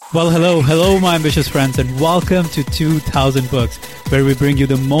Well, hello, my ambitious friends, and welcome to 2000 Books, where we bring you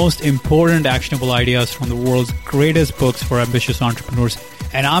the most important actionable ideas from the world's greatest books for ambitious entrepreneurs.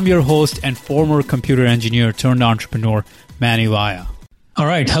 And I'm your host and former computer engineer turned entrepreneur, Manny Vaya. All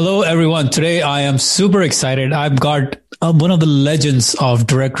right. Hello, everyone. Today, I am super excited. I've got one of the legends of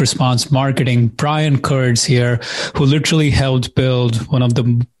direct response marketing, Brian Kurtz here, who literally helped build one of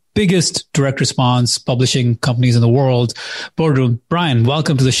the biggest direct response publishing companies in the world, Boardroom. Brian,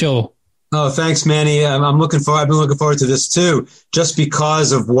 welcome to the show. Oh, thanks, Manny. I've been looking forward to this too, just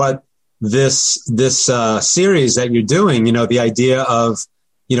because of what this series that you're doing, the idea of,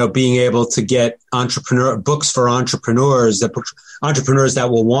 being able to get books for entrepreneurs that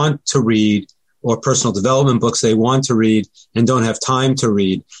will want to read, or personal development books they want to read and don't have time to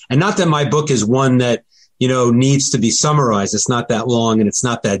read. And not that my book is one that, needs to be summarized. It's not that long and it's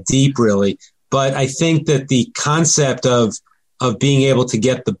not that deep really. But I think that the concept of being able to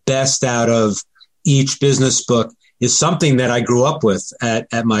get the best out of each business book is something that I grew up with at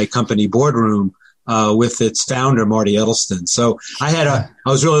my company Boardroom, with its founder, Marty Edelston. So I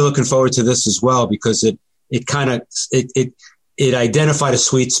was really looking forward to this as well, because it identified a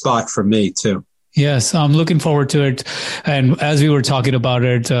sweet spot for me too. Yes, I'm looking forward to it. And as we were talking about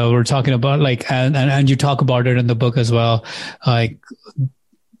it, we're talking about and you talk about it in the book as well,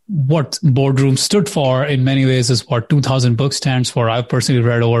 what Boardroom stood for in many ways is what 2000 Books stands for. I've personally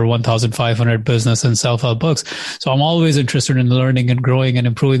read over 1,500 business and self-help books. So I'm always interested in learning and growing and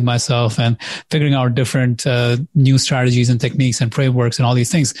improving myself and figuring out different new strategies and techniques and frameworks and all these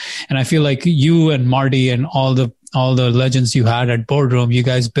things. And I feel like you and Marty and all the legends you had at Boardroom, you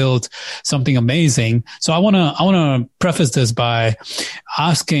guys built something amazing. So I want to preface this by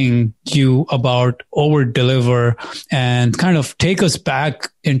asking you about Over Deliver and kind of take us back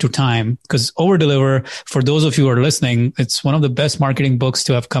into time, because Over Deliver, for those of you who are listening, it's one of the best marketing books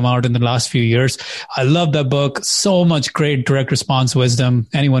to have come out in the last few years. I love that book. So much great direct response wisdom.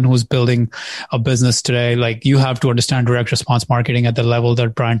 Anyone who's building a business today, you have to understand direct response marketing at the level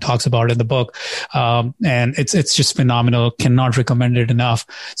that Brian talks about in the book. And it's just phenomenal. Cannot recommend it enough.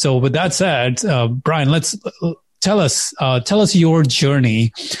 So with that said, Brian, let's tell us your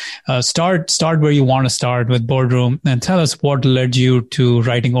journey. Start where you want to start with Boardroom, and tell us what led you to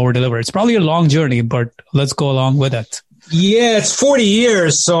writing Over Deliver. It's probably a long journey, but let's go along with it. Yeah, it's 40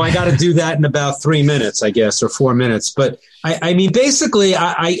 years, so I got to do that in about 3 minutes, I guess, or 4 minutes. But I mean, basically,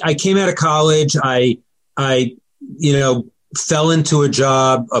 I came out of college. I fell into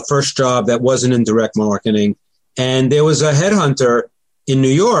a first job that wasn't in direct marketing. And there was a headhunter in New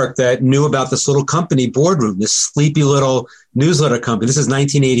York that knew about this little company, Boardroom, this sleepy little newsletter company. This is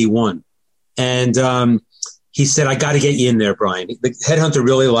 1981. And he said, I got to get you in there, Brian. The headhunter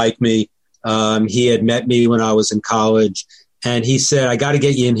really liked me. He had met me when I was in college. And he said, I got to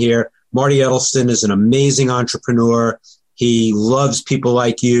get you in here. Marty Edelston is an amazing entrepreneur. He loves people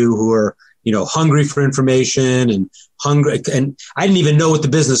like you who are, hungry for information and hungry. And I didn't even know what the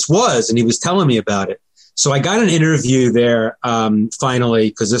business was. And he was telling me about it. So I got an interview there finally,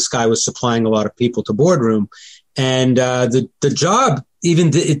 because this guy was supplying a lot of people to Boardroom. And the job,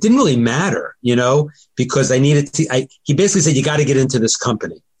 it didn't really matter, because I needed to. He basically said, you got to get into this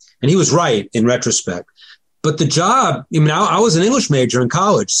company. And he was right in retrospect. But the job, I was an English major in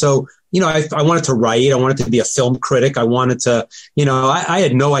college. So, I wanted to write. I wanted to be a film critic. I wanted to, I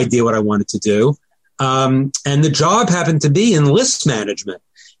had no idea what I wanted to do. And the job happened to be in list management.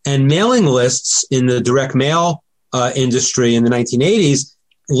 And mailing lists in the direct mail industry in the 1980s,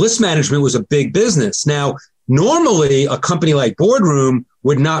 list management was a big business. Now, normally a company like Boardroom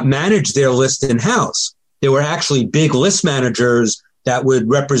would not manage their list in-house. There were actually big list managers that would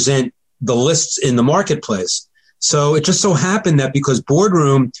represent the lists in the marketplace. So it just so happened that because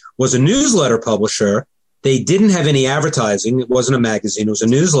Boardroom was a newsletter publisher, they didn't have any advertising. It wasn't a magazine. It was a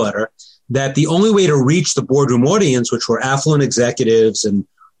newsletter. That the only way to reach the Boardroom audience, which were affluent executives and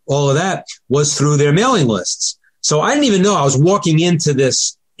all of that, was through their mailing lists. So I didn't even know I was walking into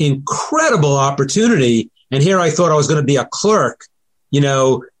this incredible opportunity. And here I thought I was going to be a clerk,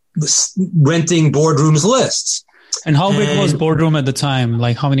 renting Boardroom's lists. And how big was Boardroom at the time?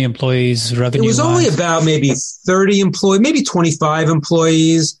 How many employees, revenue? It was only about maybe 30 employees, maybe 25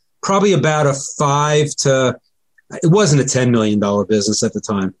 employees, probably about it wasn't a $10 million business at the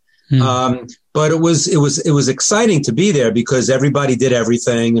time. But it was exciting to be there because everybody did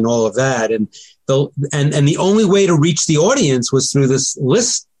everything and all of that. And the only way to reach the audience was through this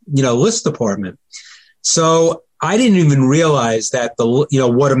list department. So I didn't even realize that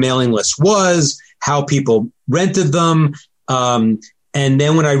what a mailing list was, how people rented them. And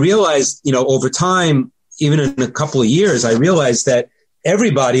then when I realized, over time, even in a couple of years, I realized that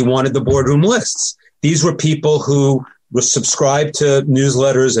everybody wanted the boardroom lists. These were people who were subscribed to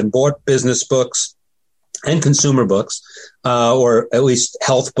newsletters and bought business books and consumer books, or at least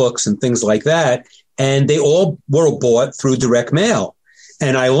health books and things like that. And they all were bought through direct mail.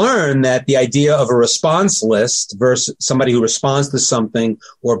 And I learned that the idea of a response list versus somebody who responds to something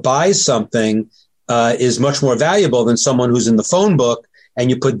or buys something is much more valuable than someone who's in the phone book and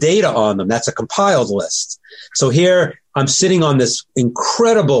you put data on them. That's a compiled list. So here I'm sitting on this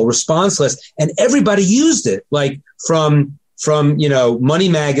incredible response list, and everybody used it, like from Money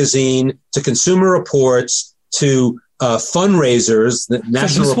Magazine to Consumer Reports to fundraisers. The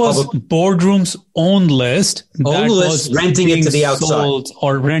National Republic was Boardroom's own list. Renting it to the outside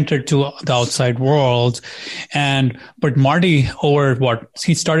or rented to the outside world. But Marty,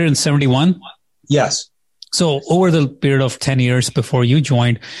 he started in 1971. Yes. So over the period of 10 years before you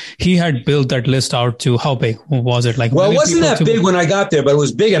joined, he had built that list out to how big was it? Like, well, it wasn't that big when I got there, but it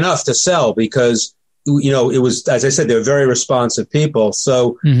was big enough to sell because, it was, as I said, they were very responsive people.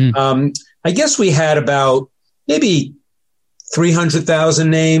 So I guess we had about maybe 300,000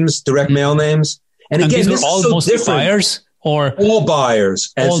 names, direct mail names. And again, these are all mostly buyers or all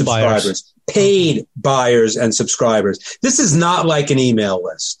buyers and subscribers. Paid buyers and subscribers. This is not like an email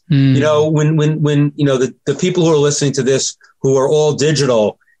list. When the people who are listening to this who are all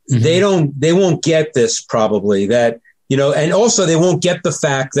digital, they won't get this probably and also they won't get the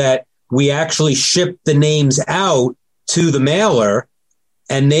fact that we actually ship the names out to the mailer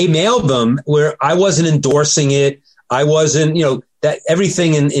and they mailed them where I wasn't endorsing it. I wasn't, that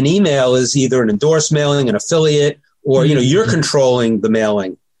everything in email is either an endorsed mailing, an affiliate, or, you're controlling the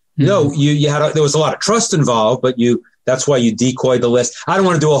mailing. No, there was a lot of trust involved, but that's why you decoyed the list. I don't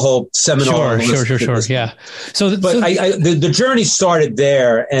want to do a whole seminar. Sure. Yeah. The journey started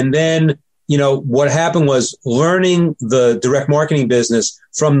there. And then, what happened was learning the direct marketing business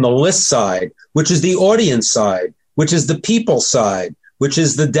from the list side, which is the audience side, which is the people side, which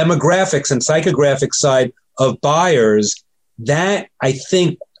is the demographics and psychographic side of buyers. That I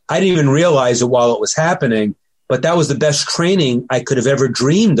think I didn't even realize it while it was happening. But that was the best training I could have ever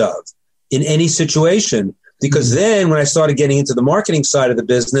dreamed of in any situation. Because then when I started getting into the marketing side of the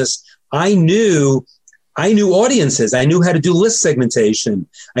business, I knew audiences. I knew how to do list segmentation.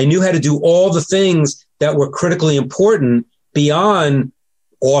 I knew how to do all the things that were critically important beyond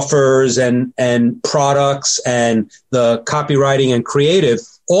offers and products and the copywriting and creative,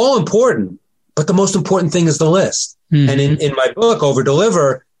 all important. But the most important thing is the list. And in my book, Over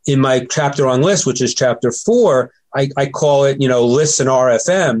Deliver, in my chapter on lists, which is chapter 4, I call it, lists and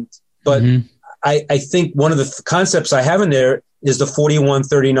RFM. But I think one of the concepts I have in there is the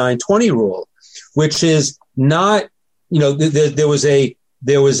 41-39-20 rule, which is not, there was a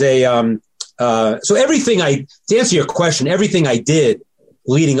so everything to answer your question, everything I did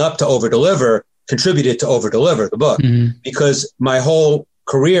leading up to Over Deliver contributed to Over Deliver, the book, because my whole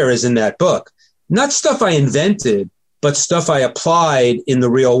career is in that book. Not stuff I invented, but stuff I applied in the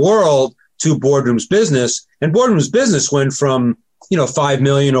real world to Boardroom's business. And Boardroom's business went from, 5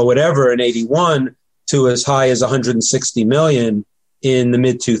 million or whatever in 81 to as high as 160 million in the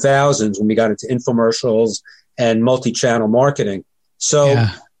mid 2000s when we got into infomercials and multi-channel marketing. So,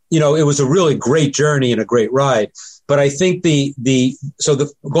 it was a really great journey and a great ride. But I think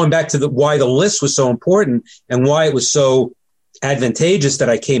going back to why the list was so important and why it was so advantageous that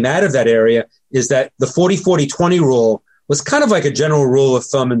I came out of that area is that the 40-40-20 rule was kind of like a general rule of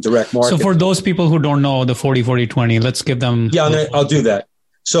thumb in direct marketing. So for those people who don't know the 40-40-20, let's give them. Yeah, I'll do that.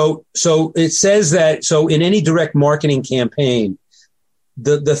 So it says that, in any direct marketing campaign,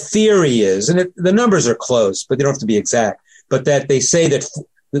 the theory is, and the numbers are close, but they don't have to be exact, but that they say that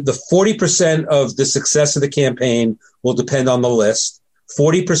the 40% of the success of the campaign will depend on the list,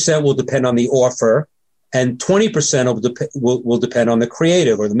 40% will depend on the offer, and 20% will depend on the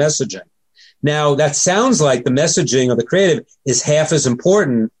creative or the messaging. Now, that sounds like the messaging or the creative is half as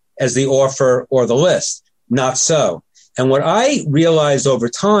important as the offer or the list. Not so. And what I realized over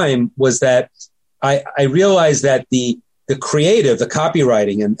time was that I realized that the creative, the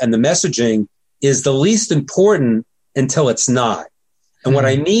copywriting and the messaging is the least important until it's not. And what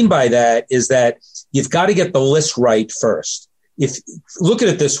I mean by that is that you've got to get the list right first. Look at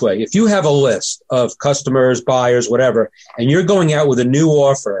it this way. If you have a list of customers, buyers, whatever, and you're going out with a new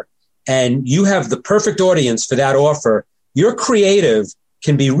offer and you have the perfect audience for that offer, your creative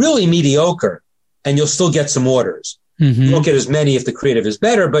can be really mediocre and you'll still get some orders. You won't get as many if the creative is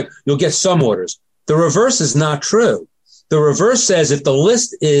better, but you'll get some orders. The reverse is not true. The reverse says if the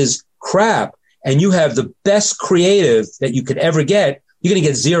list is crap and you have the best creative that you could ever get, you're going to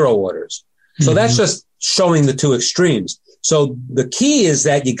get 0 orders. So that's just showing the two extremes. So the key is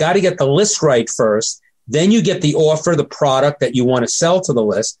that you got to get the list right first. Then you get the offer, the product that you want to sell to the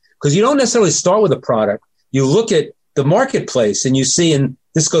list, because you don't necessarily start with a product. You look at the marketplace and you see, and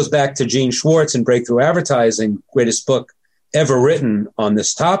this goes back to Gene Schwartz and Breakthrough Advertising, greatest book ever written on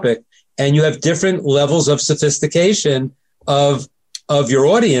this topic. And you have different levels of sophistication of your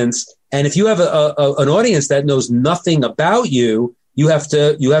audience. And if you have an audience that knows nothing about you, you have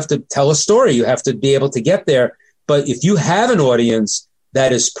to tell a story. You have to be able to get there. But if you have an audience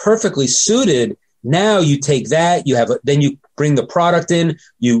that is perfectly suited, now you take that, then you bring the product in,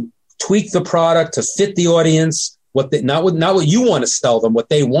 you tweak the product to fit the audience, not what you want to sell them, what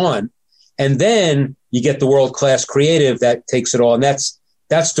they want. And then you get the world-class creative that takes it all. And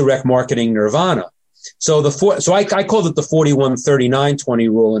that's direct marketing nirvana. So I called it the 41-39-20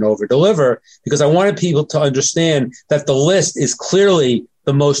 rule and over deliver, because I wanted people to understand that the list is clearly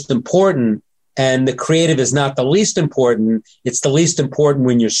the most important and the creative is not the least important. It's the least important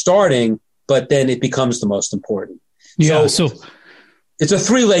when you're starting, but then it becomes the most important. Yeah. So it's a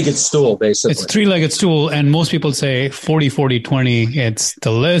three-legged stool, basically. It's a three-legged stool. And most people say 40-40-20. It's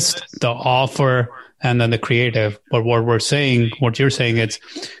the list, the offer, and then the creative. But what you're saying, it's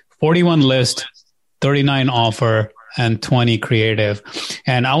 41 list, 39 offer, and 20 creative.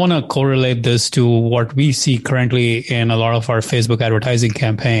 And I want to correlate this to what we see currently in a lot of our Facebook advertising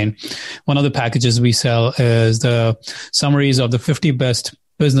campaign. One of the packages we sell is the summaries of the 50 best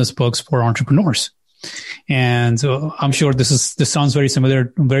business books for entrepreneurs. And I'm sure this sounds very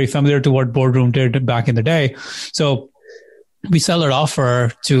familiar to what Boardroom did back in the day. So we sell an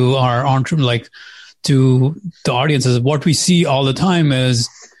offer to our to the audiences. What we see all the time is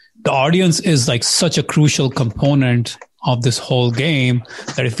the audience is like such a crucial component of this whole game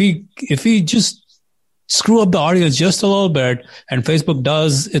that if we just screw up the audience just a little bit and Facebook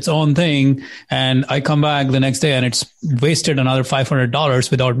does its own thing and I come back the next day and it's wasted another $500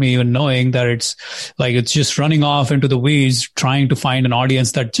 without me even knowing that it's just running off into the weeds trying to find an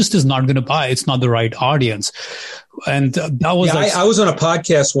audience that just is not going to buy. It's not the right audience. And that was I was on a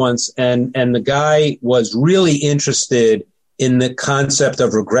podcast once and the guy was really interested in the concept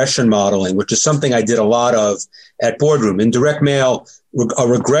of regression modeling, which is something I did a lot of at Boardroom. In direct mail, a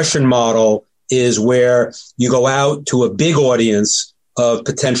regression model is where you go out to a big audience of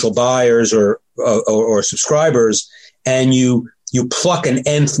potential buyers or subscribers, and you pluck an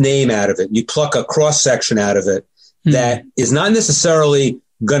nth name out of it. You pluck a cross section out of it that is not necessarily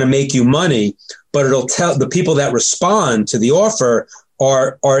going to make you money, but it'll tell the people that respond to the offer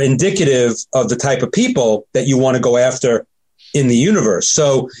are indicative of the type of people that you want to go after in the universe.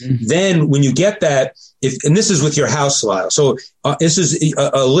 So then when you get that, and this is with your house file. So this is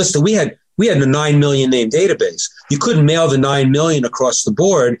a list that we had a 9 million name database. You couldn't mail the 9 million across the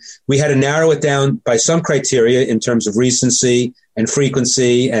board. We had to narrow it down by some criteria in terms of recency and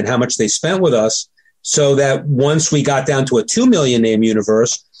frequency and how much they spent with us, so that once we got down to a 2 million name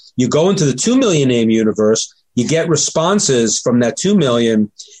universe, you go into the 2 million name universe, you get responses from that 2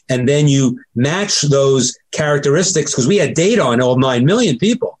 million, and then you match those characteristics, because we had data on all 9 million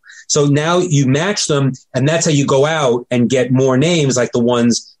people. So now you match them, and that's how you go out and get more names like the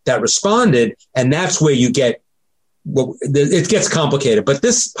ones that responded. And that's where you get, it gets complicated. But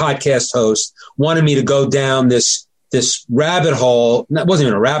this podcast host wanted me to go down this rabbit hole. It wasn't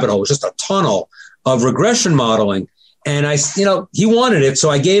even a rabbit hole. It was just a tunnel of regression modeling. And he wanted it, so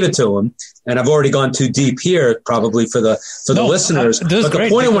I gave it to him. And I've already gone too deep here, probably for the listeners. But the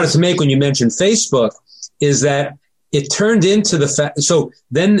point I wanted to make when you mentioned Facebook is that it turned into the fact.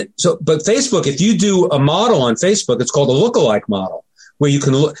 But Facebook, if you do a model on Facebook, it's called a lookalike model, where you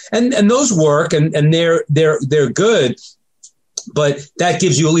can look, and those work, and they're good. But that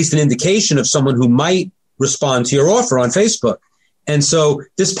gives you at least an indication of someone who might respond to your offer on Facebook. And so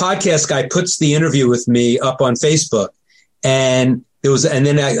this podcast guy puts the interview with me up on Facebook, and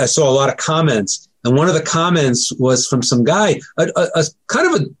then I saw a lot of comments. And one of the comments was from some guy, a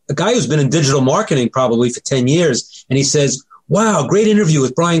guy who's been in digital marketing probably for 10 years. And he says, "Wow, great interview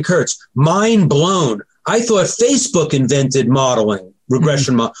with Brian Kurtz. Mind blown. I thought Facebook invented modeling,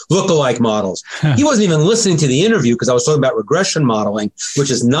 regression, lookalike models." He wasn't even listening to the interview, because I was talking about regression modeling,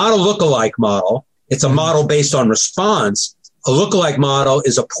 which is not a lookalike model. It's a model based on response. A lookalike model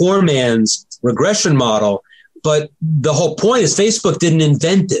is a poor man's regression model. But the whole point is Facebook didn't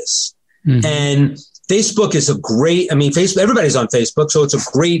invent this. And Facebook is Facebook, everybody's on Facebook, so it's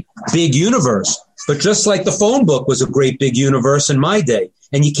a great big universe. But just like the phone book was a great big universe in my day,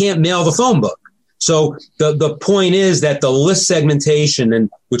 and you can't mail the phone book. So the point is that the list segmentation, and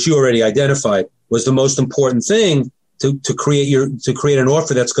which you already identified, was the most important thing to create an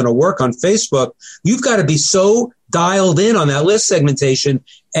offer that's going to work on Facebook, you've got to be so dialed in on that list segmentation.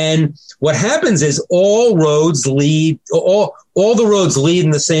 And what happens is all the roads lead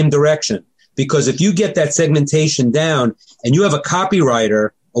in the same direction. Because if you get that segmentation down and you have a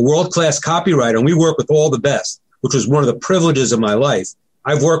copywriter, a world-class copywriter, and we work with all the best, which was one of the privileges of my life.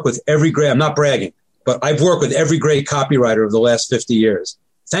 I've worked with I'm not bragging, but I've worked with every great copywriter of the last 50 years.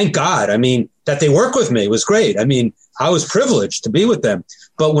 Thank God. I mean, that they work with me was great. I mean, I was privileged to be with them.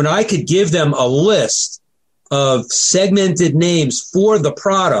 But when I could give them a list of segmented names for the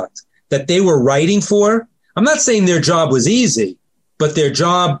product that they were writing for, I'm not saying their job was easy, but their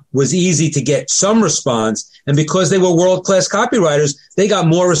job was easy to get some response. And because they were world-class copywriters, they got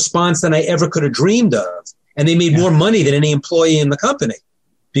more response than I ever could have dreamed of. And they made more money than any employee in the company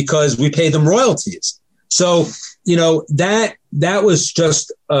because we paid them royalties. So, that was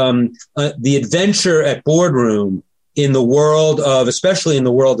just the adventure at Boardroom in the world of, especially in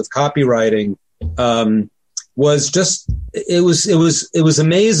the world of copywriting, was just, it was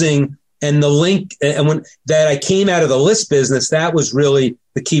amazing. And the link, and that I came out of the list business, that was really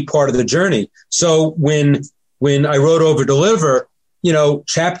the key part of the journey. So when I wrote Over Deliver,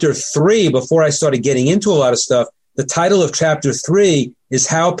 chapter 3, before I started getting into a lot of stuff, the title of chapter 3 is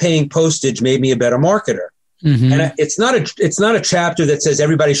How Paying Postage Made Me a Better Marketer. Mm-hmm. And it's not a chapter that says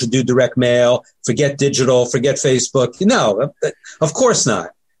everybody should do direct mail, forget digital, forget Facebook. No, of course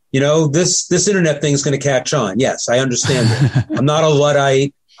not. This internet thing is going to catch on. Yes, I understand it. I'm not a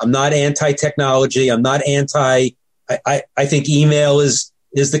Luddite. I'm not anti-technology. I'm not I think email is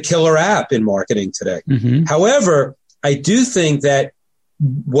the killer app in marketing today. Mm-hmm. However, I do think that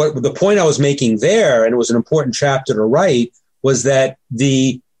what the point I was making there, and it was an important chapter to write, was that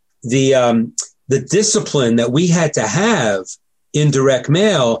the discipline that we had to have in direct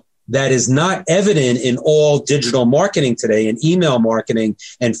mail that is not evident in all digital marketing today, in email marketing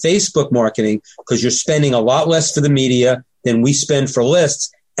and Facebook marketing, because you're spending a lot less for the media than we spend for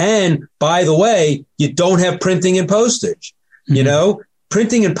lists. And by the way, you don't have printing and postage. Mm-hmm.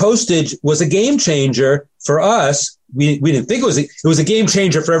 Printing and postage was a game changer for us. We didn't think it was a game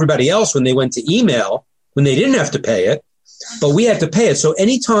changer for everybody else when they went to email, when they didn't have to pay it, but we had to pay it. So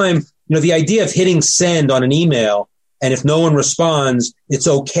anytime, the idea of hitting send on an email, and if no one responds, it's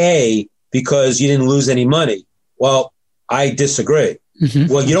okay because you didn't lose any money. Well, I disagree.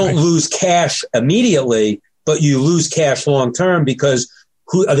 Mm-hmm. Well, you don't lose cash immediately, but you lose cash long term because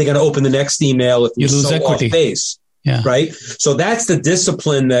who are they going to open the next email if you lose equity? Off base? Yeah. Right. So that's the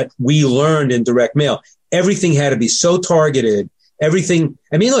discipline that we learned in direct mail. Everything had to be so targeted. Everything.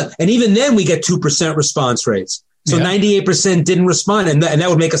 I mean, look, and even then we get 2% response rates. So 98% didn't respond. And that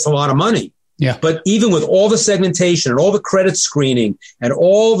would make us a lot of money. Yeah. But even with all the segmentation and all the credit screening and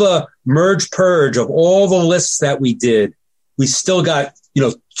all the merge purge of all the lists that we did, we still got,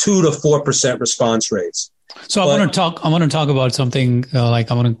 2 to 4% response rates. So I want to talk about something I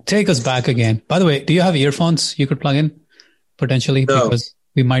want to take us back again. By the way, do you have earphones you could plug in potentially? No. Because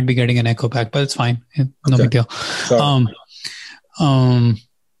we might be getting an echo back, but it's fine. No big deal.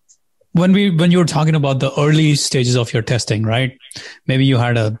 When you were talking about the early stages of your testing, right? Maybe you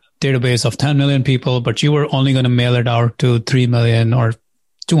had a database of 10 million people, but you were only going to mail it out to 3 million or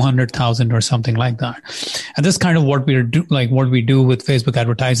 200,000 or something like that. And this is kind of what we do with Facebook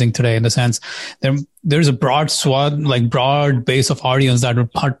advertising today, in the sense there's a broad swath, broad base of audience that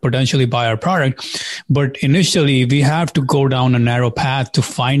would potentially buy our product. But initially we have to go down a narrow path to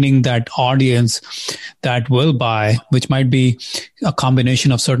finding that audience that will buy, which might be a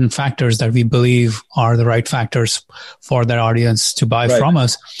combination of certain factors that we believe are the right factors for that audience to buy from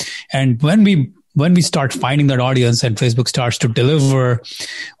us. And when we start finding that audience and Facebook starts to deliver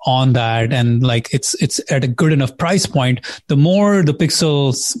on that, and it's at a good enough price point, the more the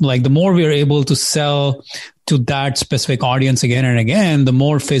pixels, the more we are able to sell to that specific audience again and again, the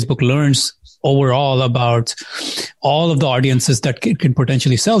more Facebook learns overall about all of the audiences that it can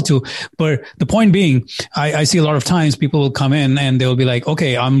potentially sell to. But the point being, I see a lot of times people will come in and they'll be like,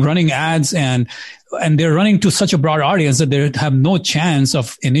 okay, I'm running ads and they're running to such a broad audience that they have no chance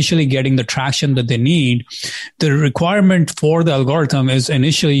of initially getting the traction that they need. The requirement for the algorithm is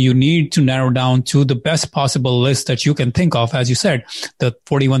initially you need to narrow down to the best possible list that you can think of. As you said, the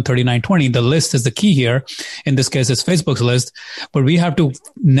 41, 39, 20, the list is the key here. In this case, it's Facebook's list, but we have to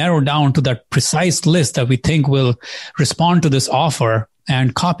narrow down to that precise list that we think will respond to this offer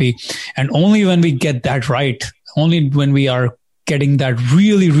and copy. And only when we get that right, only when we are getting that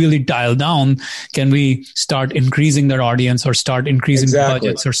really, really dialed down, can we start increasing their audience or start increasing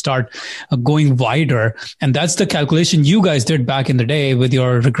budgets or start going wider? And that's the calculation you guys did back in the day with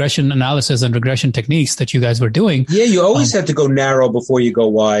your regression analysis and regression techniques that you guys were doing. Yeah, you always have to go narrow before you go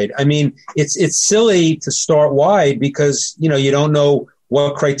wide. I mean, it's silly to start wide because, you don't know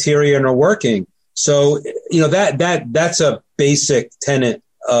what criteria are working. So, that's a basic tenet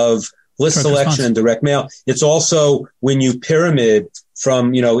of list selection and direct mail. It's also when you pyramid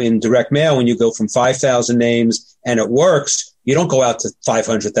from, in direct mail, when you go from 5,000 names and it works, you don't go out to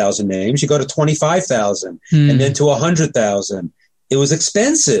 500,000 names. You go to 25,000 and then to 100,000. It was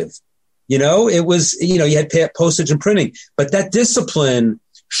expensive. It was, you had postage and printing, but that discipline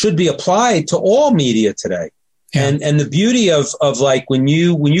should be applied to all media today. Yeah. And the beauty of like when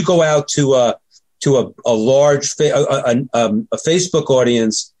you go out to a large a Facebook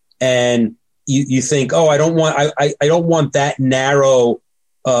audience and you think, oh, I don't want that narrow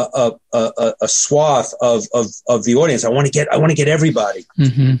a swath of the audience. I want to get everybody,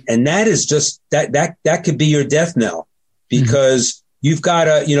 and that is just that could be your death knell because you've got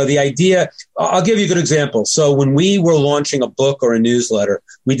to the idea. I'll give you a good example. So when we were launching a book or a newsletter,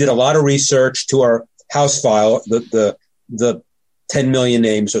 we did a lot of research to our house file, the 10 million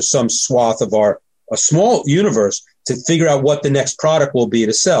names or some swath of a small universe to figure out what the next product will be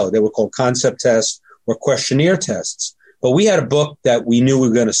to sell. They were called concept tests or questionnaire tests. But we had a book that we knew we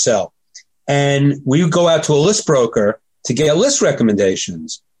were going to sell. And we would go out to a list broker to get list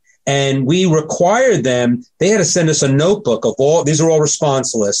recommendations. And we required them, they had to send us a notebook of these are all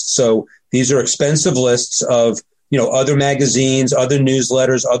response lists. So these are expensive lists of, other magazines, other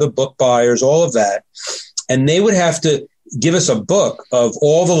newsletters, other book buyers, all of that. And they would have to give us a book of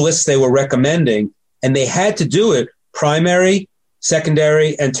all the lists they were recommending. And they had to do it primary,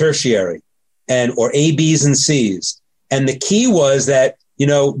 secondary, and tertiary, or A, Bs, and Cs. And the key was that,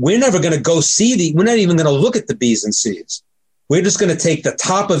 we're never going to go we're not even going to look at the Bs and Cs. We're just going to take the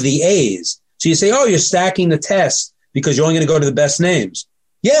top of the A's. So you say, oh, you're stacking the test because you're only going to go to the best names.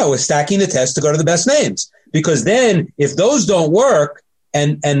 Yeah, we're stacking the test to go to the best names. Because then if those don't work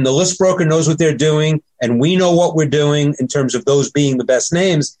and the list broker knows what they're doing and we know what we're doing in terms of those being the best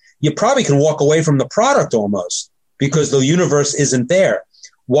names, you probably can walk away from the product almost because the universe isn't there.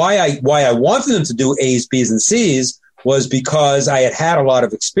 Why I wanted them to do A's, B's, and C's was because I had a lot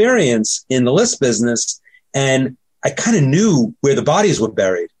of experience in the list business and I kind of knew where the bodies were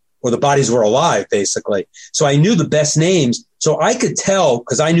buried or the bodies were alive, basically. So I knew the best names. So I could tell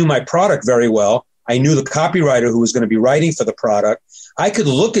because I knew my product very well. I knew the copywriter who was going to be writing for the product. I could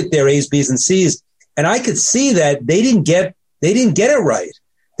look at their A's, B's, and C's and I could see that they didn't get it right.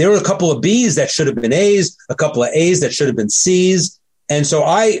 There were a couple of B's that should have been A's, a couple of A's that should have been C's. And so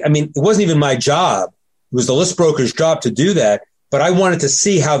it wasn't even my job. It was the list broker's job to do that. But I wanted to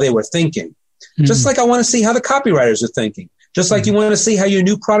see how they were thinking. Just like I want to see how the copywriters are thinking. Just like you want to see how your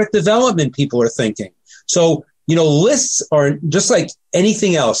new product development people are thinking. So, lists are just like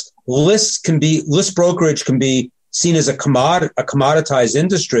anything else. List brokerage can be seen as a commoditized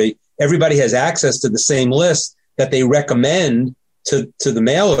industry. Everybody has access to the same list that they recommend to the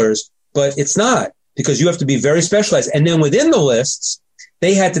mailers, but it's not because you have to be very specialized. And then within the lists,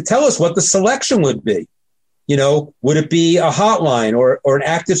 they had to tell us what the selection would be. Would it be a hotline or an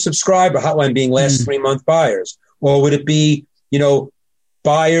active subscriber, hotline being last 3-month buyers? Or would it be,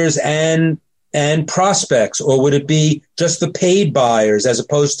 buyers and prospects? Or would it be just the paid buyers as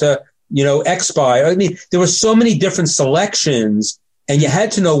opposed to, X buyer? I mean, there were so many different selections and you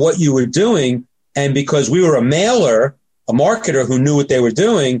had to know what you were doing. And because we were a mailer, a marketer who knew what they were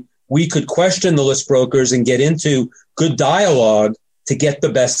doing, we could question the list brokers and get into good dialogue to get the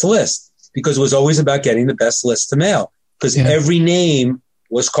best list. Because it was always about getting the best list to mail because every name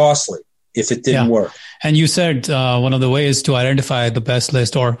was costly if it didn't work. And you said one of the ways to identify the best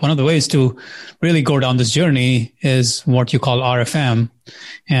list or one of the ways to really go down this journey is what you call RFM.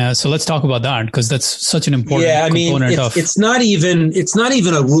 So let's talk about that because that's such an important component of. It's not even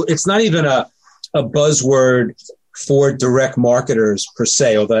a buzzword for direct marketers per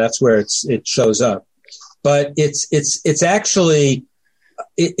se, although that's where it shows up. But it's actually.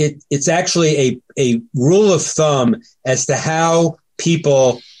 It's actually a rule of thumb as to how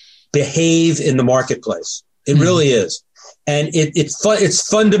people behave in the marketplace. It really is. And it's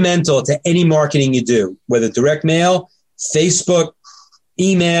fundamental to any marketing you do, whether direct mail, Facebook,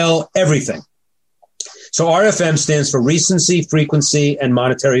 email, everything. So RFM stands for recency, frequency, and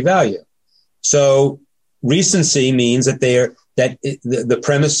monetary value. So recency means that the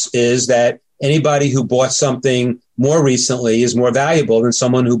premise is that anybody who bought something more recently is more valuable than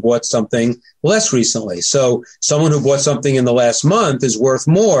someone who bought something less recently. So someone who bought something in the last month is worth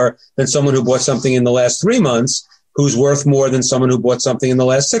more than someone who bought something in the last 3 months, who's worth more than someone who bought something in the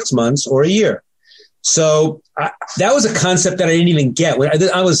last 6 months or a year. So that was a concept that I didn't even get.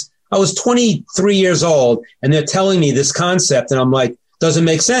 I was 23 years old, and they're telling me this concept, and I'm like, doesn't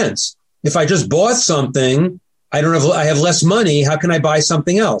make sense. If I just bought something, I have less money. How can I buy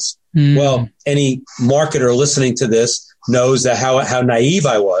something else? Well, any marketer listening to this knows that how naive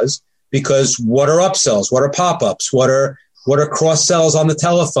I was, because what are upsells? What are pop-ups? What are cross sells on the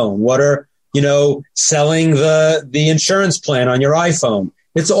telephone? What are, selling the insurance plan on your iPhone?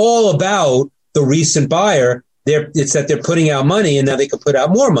 It's all about the recent buyer. It's that they're putting out money, and now they can put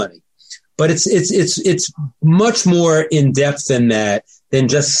out more money. But it's much more in depth than that, than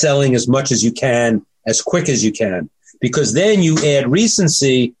just selling as much as you can, as quick as you can, because then you add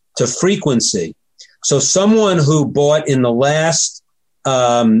recency to frequency. So someone who bought in the last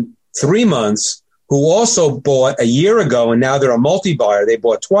 3 months, who also bought a year ago, and now they're a multi-buyer, they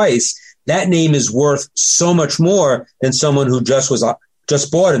bought twice, that name is worth so much more than someone who just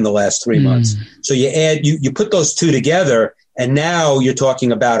bought in the last 3 months. So you put those two together, and now you're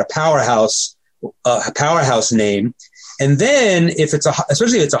talking about a powerhouse name. And then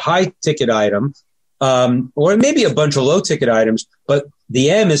especially if it's a high ticket item, or maybe a bunch of low ticket items, but the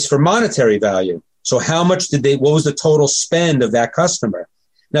M is for monetary value. So how much what was the total spend of that customer?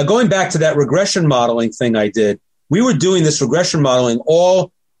 Now, going back to that regression modeling thing I did, we were doing this regression modeling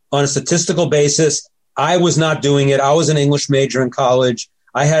all on a statistical basis. I was not doing it. I was an English major in college.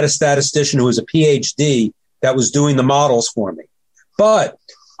 I had a statistician who was a PhD that was doing the models for me. But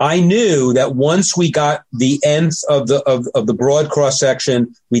I knew that once we got the nth of the broad cross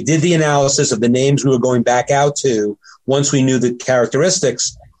section, we did the analysis of the names we were going back out to. Once we knew the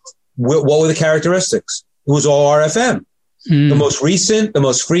characteristics, what were the characteristics? It was all RFM. The most recent, the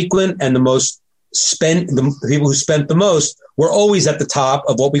most frequent, and the most spent, the people who spent the most were always at the top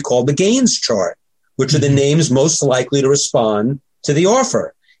of what we call the gains chart, which are the names most likely to respond to the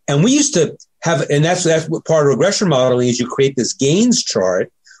offer. And we used to have, and that's what part of regression modeling is, you create this gains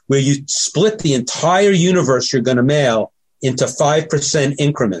chart where you split the entire universe you're going to mail into 5%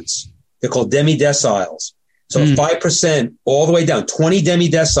 increments. They're called demi-deciles. So 5% all the way down, 20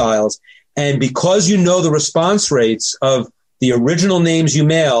 demi-deciles. And because you know the response rates of the original names you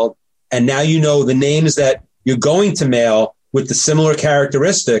mailed, and now you know the names that you're going to mail with the similar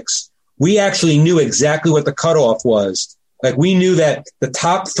characteristics, we actually knew exactly what the cutoff was. Like, we knew that the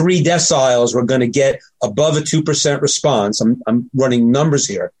top 3 deciles were going to get above a 2% response. I'm running numbers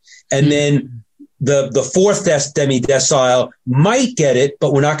here. And then the fourth demi-decile might get it,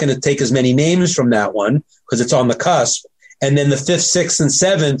 but we're not going to take as many names from that one because it's on the cusp. And then the 5th, 6th, and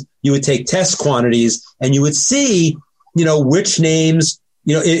 7th, you would take test quantities, and you would see, which names,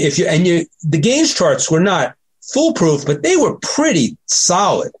 the gains charts were not foolproof, but they were pretty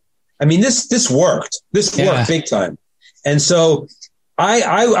solid. I mean, this worked. This worked big time. And so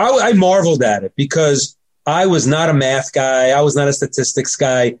I marveled at it, because I was not a math guy. I was not a statistics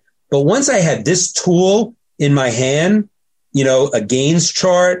guy. But once I had this tool in my hand, a gains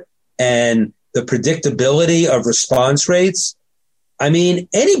chart and the predictability of response rates, I mean,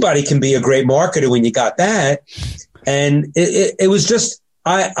 anybody can be a great marketer when you got that. And it was just,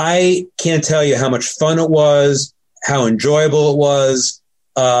 I can't tell you how much fun it was, how enjoyable it was,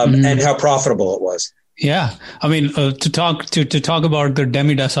 and how profitable it was. Yeah. I mean, to talk about the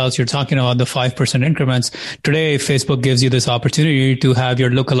demi-deciles, you're talking about the 5% increments. Today, Facebook gives you this opportunity to have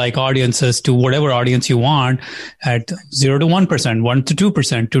your lookalike audiences to whatever audience you want at 0 to 1%, 1 to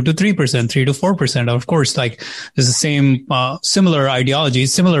 2%, 2 to 3%, 3 to 4%. Of course, like, there's the same, similar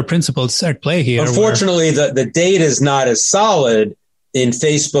ideologies, similar principles at play here. Unfortunately, the data is not as solid in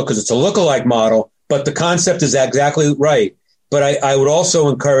Facebook because it's a lookalike model, but the concept is exactly right. But I would also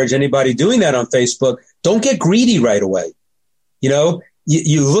encourage anybody doing that on Facebook, don't get greedy right away. You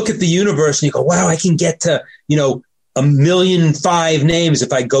look at the universe and you go, wow, I can get to, 1,000,005 names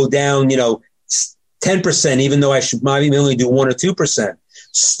if I go down, 10%, even though I should maybe only do 1 or 2%.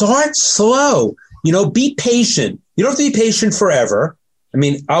 Start slow, be patient. You don't have to be patient forever. I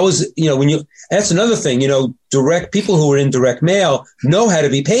mean, that's another thing, direct people who are in direct mail know how to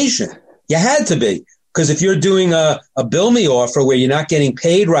be patient. You had to be. Because if you're doing a bill me offer where you're not getting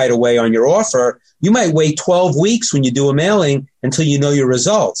paid right away on your offer, you might wait 12 weeks when you do a mailing until you know your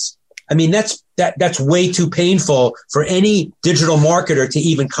results. I mean, that's way too painful for any digital marketer to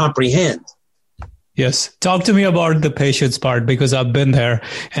even comprehend. Yes. Talk to me about the patience part, because I've been there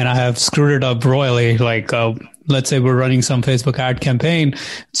and I have screwed it up royally. Like, let's say we're running some Facebook ad campaign.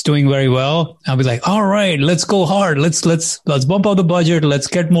 It's doing very well. I'll be like, all right, let's go hard. Let's bump up the budget. Let's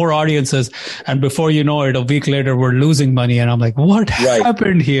get more audiences. And before you know it, a week later, we're losing money. And I'm like, what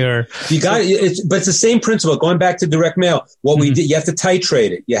happened here? You got it. But it's the same principle. Going back to direct mail, what we did, you have to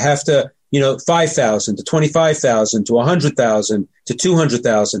titrate it. You have to, 5,000 to 25,000 to 100,000 to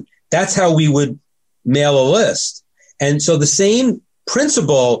 200,000. That's how we would mail a list. And so the same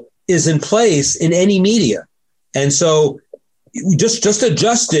principle is in place in any media. And so just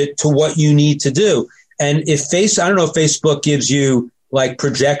adjust it to what you need to do. And I don't know if Facebook gives you like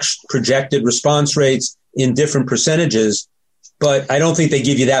projected response rates in different percentages, but I don't think they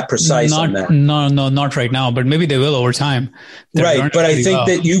give you that precise on that. No, not right now, but maybe they will over time. Right. But I think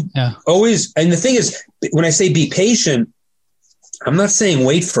that you always, and the thing is, when I say be patient, I'm not saying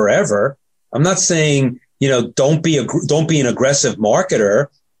wait forever. I'm not saying, don't be an aggressive marketer.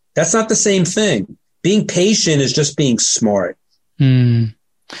 That's not the same thing. Being patient is just being smart.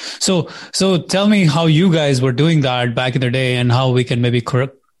 So tell me how you guys were doing that back in the day and how we can maybe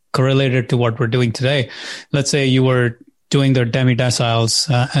correlate it to what we're doing today. Let's say you were doing the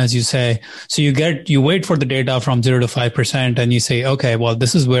demi-deciles, as you say. So you wait for the data from 0 to 5% and you say, okay, well,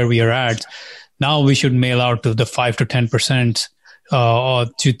 this is where we are at. Now we should mail out to the 5 to 10%.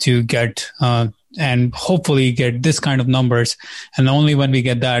 To get and hopefully get this kind of numbers, and only when we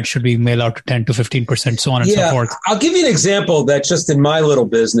get that should we mail out to 10 to 15%, so on and so forth. I'll give you an example that's just in my little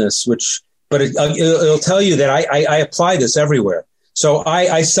business, but it'll tell you that I apply this everywhere. So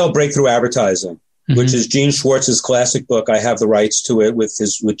I sell breakthrough advertising, which is Gene Schwartz's classic book. I have the rights to it with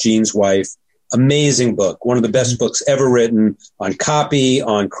Gene's wife. Amazing book, one of the best books ever written on copy,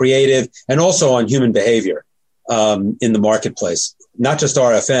 on creative, and also on human behavior. In the marketplace, not just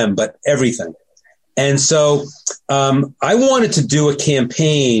RFM, but everything. And so I wanted to do a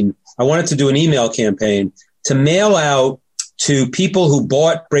campaign. I wanted to do an email campaign to mail out to people who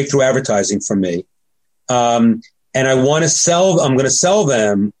bought breakthrough advertising from me. And I'm going to sell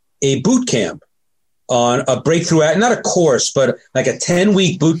them a boot camp on a breakthrough, not a course, but like a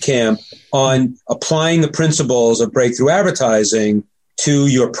 10-week boot camp on applying the principles of breakthrough advertising to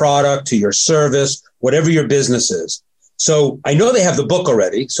your product, to your service, whatever your business is. So I know they have the book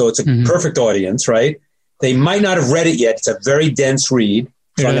already, so it's a perfect audience, right? They might not have read it yet. It's a very dense read.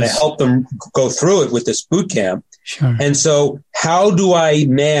 So I'm going to help them go through it with this boot camp. Sure. And so how do I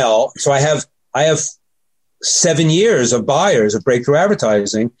mail? So I have 7 years of buyers of breakthrough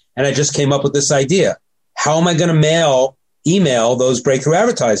advertising, and I just came up with this idea. How am I going to email those breakthrough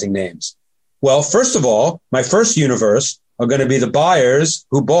advertising names? Well, first of all, my first universe are going to be the buyers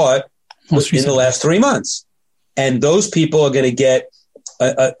who bought in the last 3 months. And those people are going to get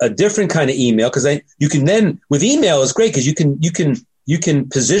a different kind of email, because you can then, with email is great because you can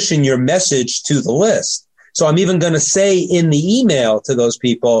position your message to the list. So I'm even going to say in the email to those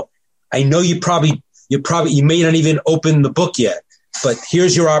people, I know you may not even open the book yet, but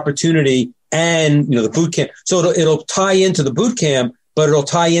here's your opportunity and the boot camp. So it'll tie into the boot camp, but it'll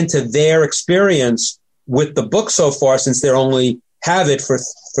tie into their experience with the book so far, since they only have it for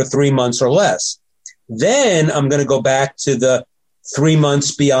 3 months or less. Then I'm going to go back to the 3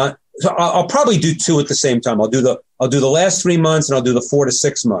 months beyond. So I'll probably do two at the same time. I'll do the last 3 months, and I'll do the 4 to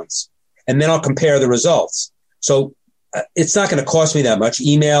 6 months, and then I'll compare the results. So it's not going to cost me that much.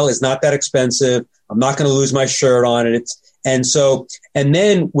 Email is not that expensive. I'm not going to lose my shirt on it. And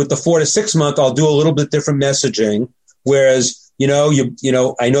then with the 4 to 6 month, I'll do a little bit different messaging. Whereas, I know you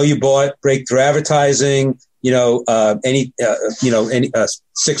bought breakthrough advertising, 6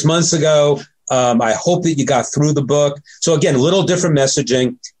 months ago. I hope that you got through the book. So again, a little different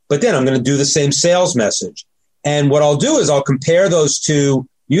messaging, but then I'm going to do the same sales message. And what I'll do is I'll compare those two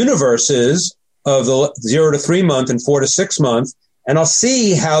universes of the 0 to 3 month and 4 to 6 month, and I'll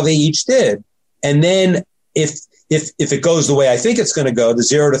see how they each did. And then if it goes the way I think it's going to go, the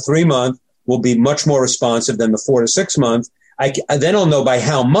 0 to 3 month will be much more responsive than the 4 to 6 month. Then I'll know by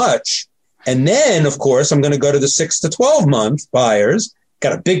how much. And then, of course, I'm going to go to the 6 to 12 month buyers.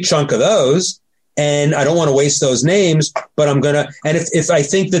 Got a big chunk of those. And I don't want to waste those names, but I'm going to, and if I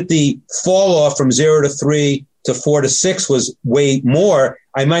think that the fall off from 0 to 3 to 4 to 6 was way more,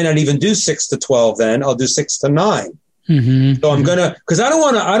 I might not even do 6 to 12 then. I'll do 6 to 9. Mm-hmm. So I'm going to, because I don't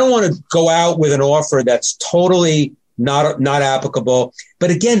want to go out with an offer that's totally not applicable.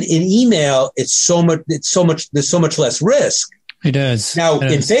 But again, in email, there's so much less risk. It is. Now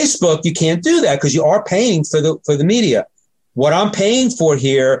in Facebook, you can't do that because you are paying for the media. What I'm paying for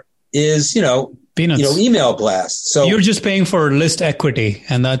here is, Peanuts. email blasts. So you're just paying for list equity,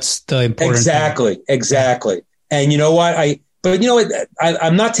 and that's the important thing. Exactly. And you know what?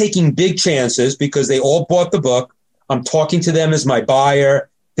 I'm not taking big chances because they all bought the book. I'm talking to them as my buyer.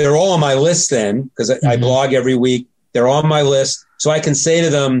 They're all on my list then because I blog every week. They're on my list. So I can say to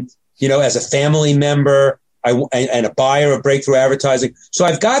them, as a family member and a buyer of Breakthrough Advertising. So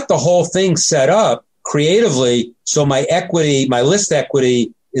I've got the whole thing set up creatively. So my list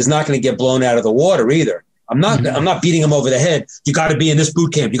equity is not going to get blown out of the water either. I'm not beating them over the head. You got to be in this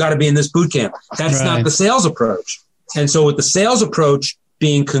boot camp. You got to be in this boot camp. That's not the sales approach. And so with the sales approach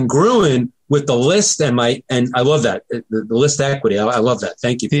being congruent with the list and I love that, the list equity. I love that.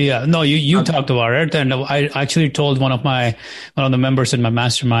 Thank you. Yeah, no, you talked about it. And I actually told one of the members in my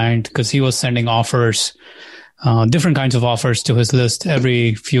mastermind, because he was sending offers, different kinds of offers to his list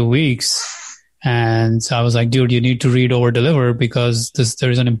every few weeks. And so I was like, dude, you need to read over deliver, because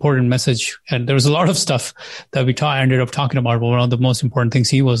there's an important message. And there was a lot of stuff that we ended up talking about. But one of the most important things,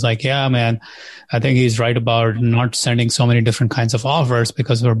 he was like, yeah, man, I think he's right about not sending so many different kinds of offers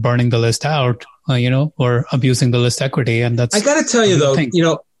because we're burning the list out, or abusing the list equity. And that's, I got to tell you though,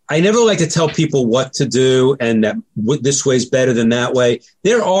 I never like to tell people what to do and that this way is better than that way.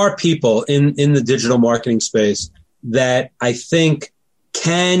 There are people in the digital marketing space that I think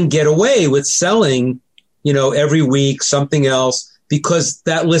can get away with selling, every week something else because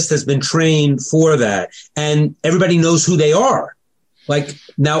that list has been trained for that and everybody knows who they are. Like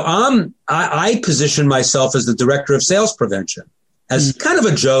now I position myself as the director of sales prevention as kind of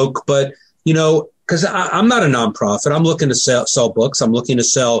a joke, but because I'm not a nonprofit. I'm looking to sell books. I'm looking to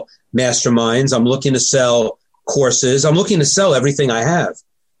sell masterminds. I'm looking to sell courses. I'm looking to sell everything I have,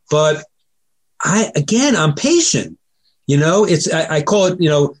 but I'm patient. I call it,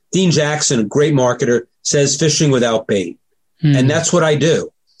 Dean Jackson, a great marketer, says fishing without bait. And that's what I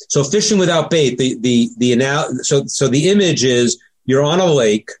do. So fishing without bait, so the image is you're on a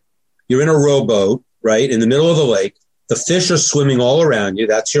lake, you're in a rowboat, right? In the middle of the lake, the fish are swimming all around you.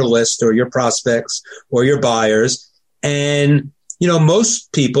 That's your list or your prospects or your buyers. And,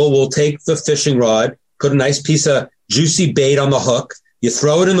 most people will take the fishing rod, put a nice piece of juicy bait on the hook. You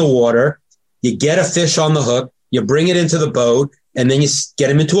throw it in the water, you get a fish on the hook. You bring it into the boat and then you get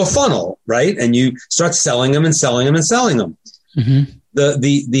them into a funnel, right? And you start selling them and selling them and selling them.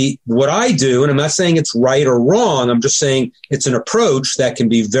 Mm-hmm. What I do, and I'm not saying it's right or wrong. I'm just saying it's an approach that can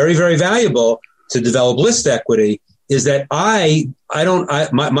be very, very valuable to develop list equity, is that my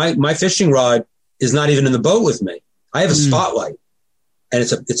fishing rod is not even in the boat with me. I have a spotlight and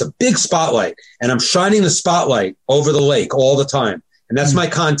it's a big spotlight and I'm shining the spotlight over the lake all the time. And that's my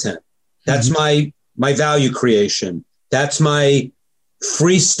content. That's my value creation. That's my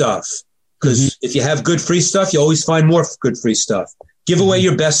free stuff. Because if you have good free stuff, you always find more good free stuff. Give away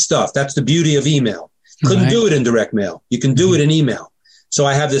your best stuff. That's the beauty of email. Couldn't do it in direct mail. You can do it in email. So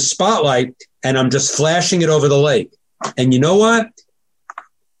I have this spotlight and I'm just flashing it over the lake. And you know what?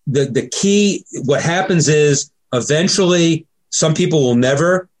 The key, what happens is eventually some people will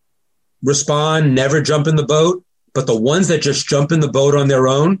never respond, never jump in the boat. But the ones that just jump in the boat on their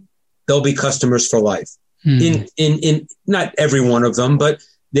own, they'll be customers for life. In not every one of them, but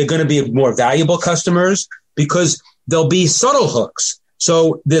they're going to be more valuable customers because there'll be subtle hooks.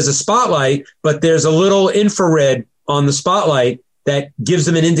 So there's a spotlight, but there's a little infrared on the spotlight that gives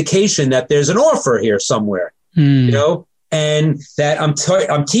them an indication that there's an offer here somewhere, and that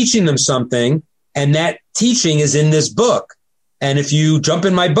I'm teaching them something, and that teaching is in this book. And if you jump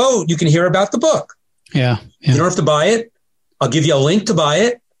in my boat, you can hear about the book. Yeah. You don't have to buy it. I'll give you a link to buy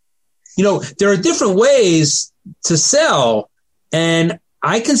it. There are different ways to sell, and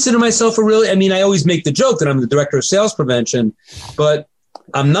I consider myself I always make the joke that I'm the director of sales prevention, but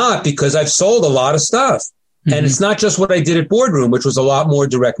I'm not, because I've sold a lot of stuff. And it's not just what I did at Boardroom, which was a lot more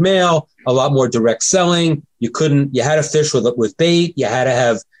direct mail, a lot more direct selling. You had to fish with bait. You had to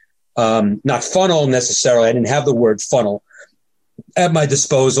have, not funnel necessarily. I didn't have the word funnel at my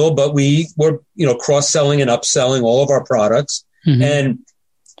disposal, but we were, cross-selling and upselling all of our products. And,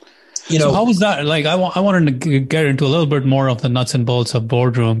 so how was that? Like, I wanted to get into a little bit more of the nuts and bolts of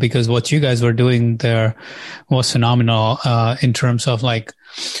Boardroom, because what you guys were doing there was phenomenal, in terms of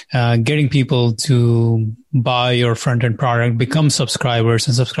getting people to buy your front-end product, become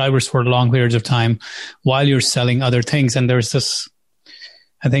subscribers for long periods of time while you're selling other things. And there's this,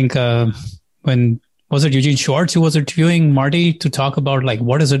 I think, was it Eugene Schwartz who was interviewing Marty to talk about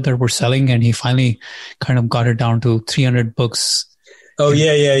what is it that we're selling? And he finally kind of got it down to 300 books. Oh,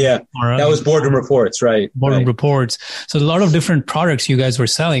 yeah. Or, that was Boardroom Reports, right? Boardroom Reports. So a lot of different products you guys were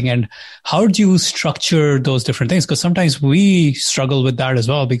selling. And how did you structure those different things? Because sometimes we struggle with that as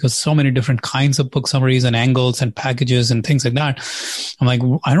well, because so many different kinds of book summaries and angles and packages and things like that. I'm like,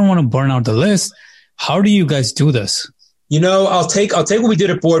 I don't want to burn out the list. How do you guys do this? I'll take what we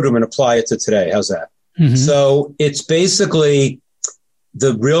did at Boardroom and apply it to today. How's that? Mm-hmm. So it's basically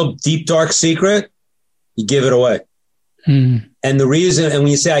the real deep, dark secret. You give it away. Mm-hmm. And the reason, and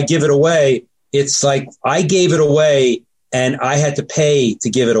when you say I give it away, it's like I gave it away and I had to pay to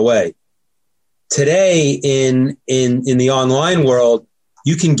give it away. Today in the online world,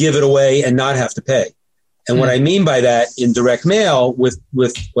 you can give it away and not have to pay. And what I mean by that, in direct mail with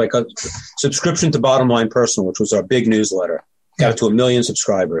like a subscription to Bottom Line Personal, which was our big newsletter, got it to 1 million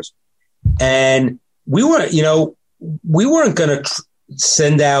subscribers. And we weren't going to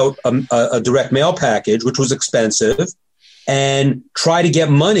send out a direct mail package, which was expensive, and try to get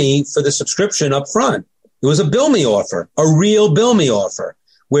money for the subscription up front. It was a bill me offer, a real bill me offer,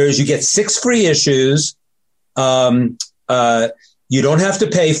 whereas you get 6 free issues. You don't have to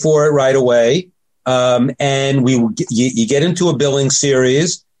pay for it right away. And you get into a billing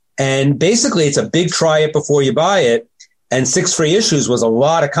series, and basically it's a big try it before you buy it. And 6 free issues was a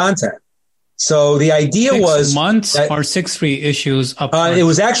lot of content. So the idea 6 was months or 6 free issues up front? It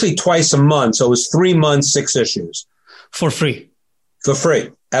was actually twice a month. So it was 3 months, 6 issues. For free.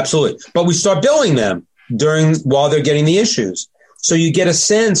 Absolutely. But we start billing them while they're getting the issues. So you get a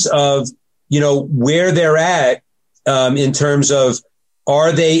sense of, where they're at, in terms of,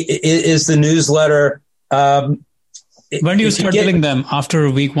 is the newsletter, when do you start billing them? After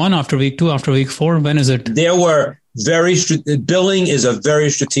week 1, after week 2, after week 4? When is it? There were billing is a very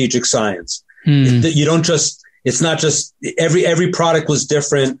strategic science. You don't just, it's not just every product was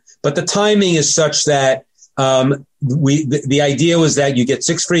different, but the timing is such that, the idea was that you get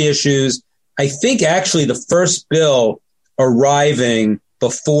 6 free issues. I think actually the first bill arriving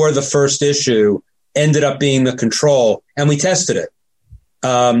before the first issue ended up being the control, and we tested it.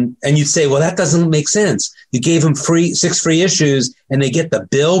 And you'd say, well, that doesn't make sense. You gave them 6 free issues and they get the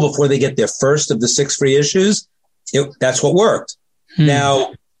bill before they get their first of the 6 free issues. That's what worked.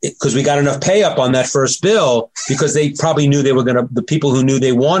 Now, because we got enough pay up on that first bill, because they probably knew the people who knew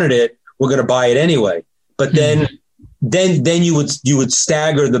they wanted it were going to buy it anyway. But then you would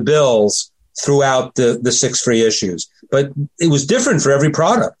stagger the bills throughout the 6 free issues. But it was different for every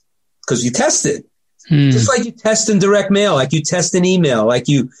product because you tested. Just like you test in direct mail, like you test in email, like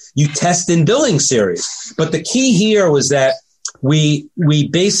you test in billing series. But the key here was that we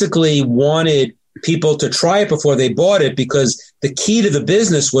basically wanted people to try it before they bought it, because the key to the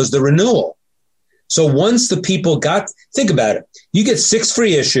business was the renewal. So once the people think about it, you get 6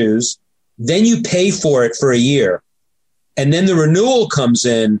 free issues, then you pay for it for a year, and then the renewal comes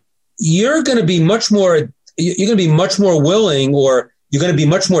in. You're going to be much more willing, or you're going to be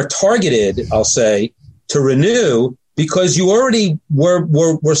much more targeted, I'll say, to renew, because you already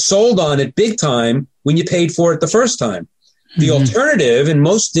were sold on it big time when you paid for it the first time. The alternative, and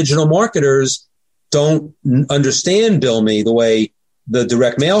most digital marketers don't understand Bill Me the way the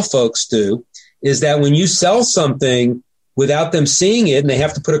direct mail folks do, is that when you sell something without them seeing it and they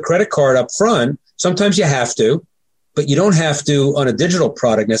have to put a credit card up front, sometimes you have to, but you don't have to on a digital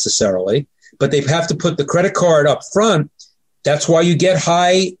product necessarily, but they have to put the credit card up front. That's why you get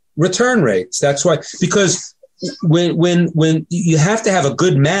high return rates. That's why, because when you have to have a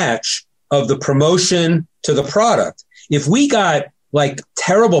good match of the promotion to the product. If we got like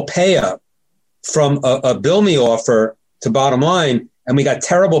terrible pay up from a Bill Me offer to Bottom Line, and we got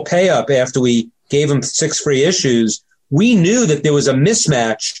terrible pay up after we gave them 6 free issues, we knew that there was a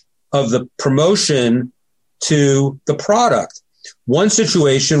mismatch of the promotion to the product. One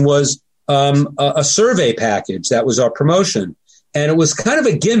situation was a survey package. That was our promotion. And it was kind of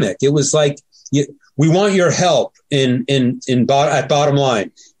a gimmick. It was like, we want your help at Bottom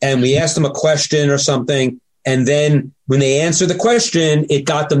Line. And we asked them a question or something. And then when they answered the question, it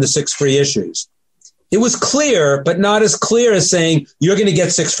got them the 6 free issues. It was clear, but not as clear as saying, you're going to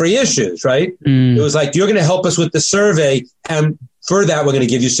get 6 free issues, right? It was like, you're going to help us with the survey, and for that, we're going to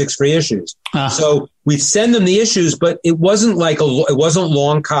give you 6 free issues. So we'd send them the issues, but it wasn't like it wasn't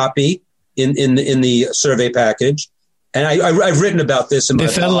long copy in the survey package. And I've written about this in my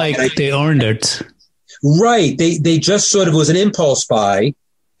blog. They felt like they earned it. Right. They just sort of, it was an impulse buy.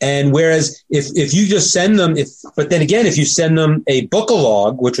 And whereas if you just send them, but then again, if you send them a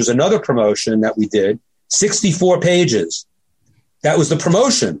book-a-log, which was another promotion that we did, 64 pages, that was the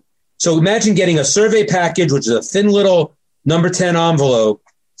promotion. So imagine getting a survey package, which is a thin little number 10 envelope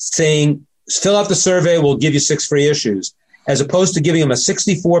saying, fill out the survey, we'll give you 6 free issues. as opposed to giving them a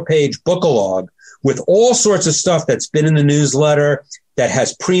 64-page book-a-log with all sorts of stuff that's been in the newsletter, that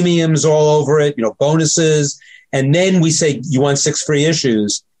has premiums all over it, bonuses. And then we say, you want 6 free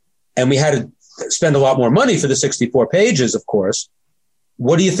issues. And we had to spend a lot more money for the 64 pages, of course.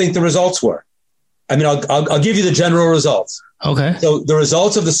 What do you think the results were? I mean, I'll give you the general results. Okay. So the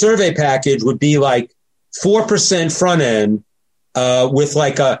results of the survey package would be like 4% front end with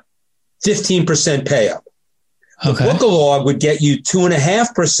like a 15% pay up. Okay. The book-a-log would get you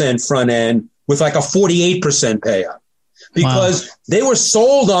 2.5% front end with like a 48% pay up, because they were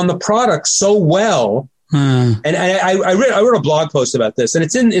sold on the product so well. And I wrote a blog post about this, and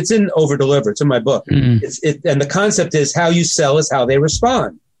it's in Over Deliver. It's in my book. And the concept is how you sell is how they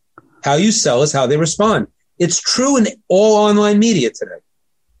respond. How you sell is how they respond. It's true in all online media today.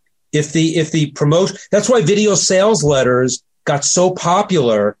 If the promotion, that's why video sales letters got so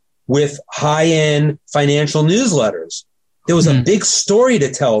popular with high-end financial newsletters. There was a big story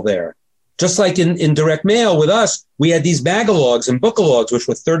to tell there. Just like in direct mail with us, we had these bag-a-logs and book-a-logs, which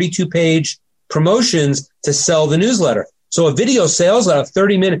were 32-page promotions to sell the newsletter. So a video sales letter,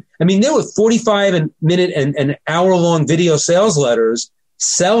 30-minute, I mean, there were 45-minute and hour-long video sales letters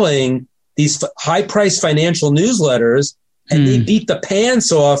selling these high-priced financial newsletters, and they beat the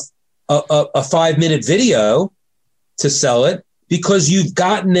pants off a 5-minute video to sell it, because you've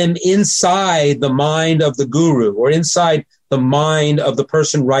gotten them inside the mind of the guru or inside the mind of the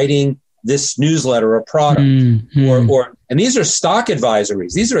person writing this newsletter or product. And these are stock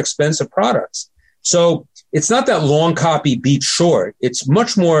advisories. These are expensive products. So it's not that long copy beats short. It's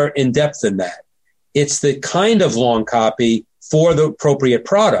much more in depth than that. It's the kind of long copy for the appropriate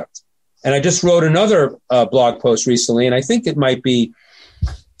product. And I just wrote another blog post recently, and I think it might be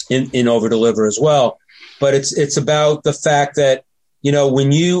in Over Deliver as well. But it's about the fact that,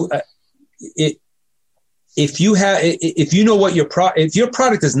 when you, if you know what if your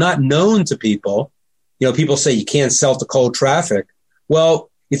product is not known to people, people say you can't sell to cold traffic.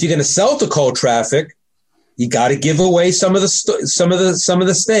 Well, if you're going to sell to cold traffic, you got to give away some of the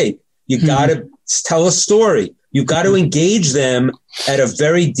steak. You got to tell a story. You've got to engage them at a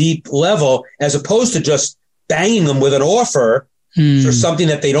very deep level, as opposed to just banging them with an offer for something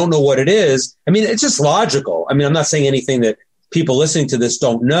that they don't know what it is. I mean, it's just logical. I mean, I'm not saying anything that people listening to this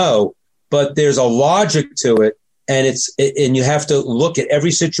don't know, but there's a logic to it. And you have to look at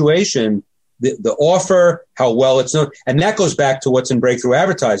every situation, the offer, how well it's known. And that goes back to what's in Breakthrough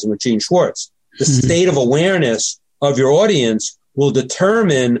Advertising with Gene Schwartz. The state of awareness of your audience will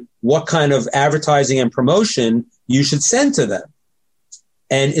determine what kind of advertising and promotion you should send to them.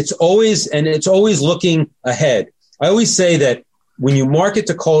 And it's always looking ahead. I always say that when you market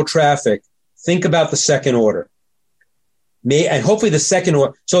to cold traffic, think about the second order. And hopefully the second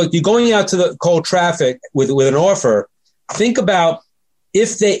order. So if you're going out to the cold traffic with an offer, think about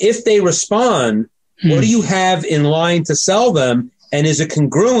if they respond, what do you have in line to sell them? And is it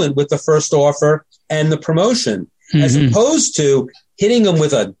congruent with the first offer and the promotion? As opposed to hitting them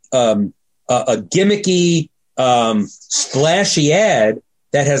with a gimmicky, splashy ad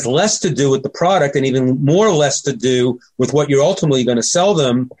that has less to do with the product and even more or less to do with what you're ultimately going to sell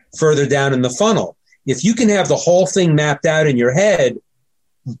them further down in the funnel. If you can have the whole thing mapped out in your head,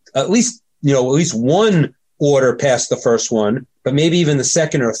 at least one order past the first one, but maybe even the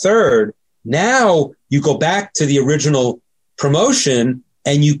second or third, now you go back to the original promotion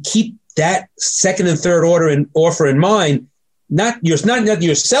and you keep that second and third offer in mind. You're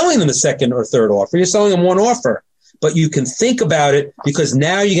selling them a second or third offer. You're selling them one offer, but you can think about it because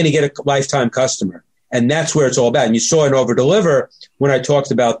now you're going to get a lifetime customer. And that's where it's all about. And you saw in Over Deliver when I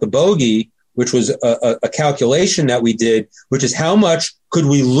talked about the bogey, which was a calculation that we did, which is how much could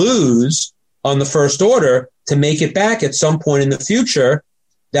we lose on the first order to make it back at some point in the future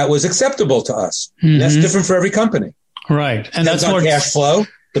that was acceptable to us. That's different for every company. Right. And that's on cash flow.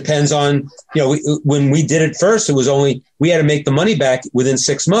 Depends on, when we did it first, we had to make the money back within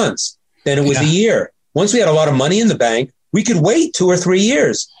 6 months. Then it was a year. Once we had a lot of money in the bank, we could wait 2 or 3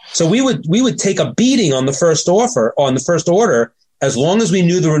 years. So we would take a beating on the first order, as long as we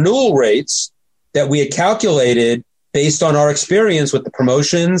knew the renewal rates that we had calculated based on our experience with the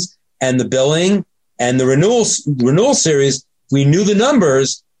promotions and the billing and the renewal series. We knew the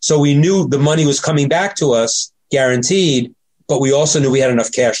numbers, so we knew the money was coming back to us guaranteed, but we also knew we had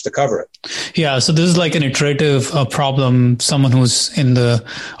enough cash to cover it. Yeah. So this is like an iterative problem, someone who's in the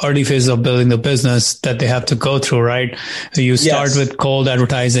early phase of building the business that they have to go through, right? You start with cold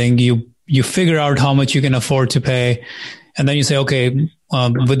advertising, you figure out how much you can afford to pay. And then you say, okay,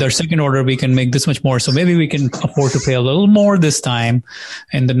 with our second order, we can make this much more. So maybe we can afford to pay a little more this time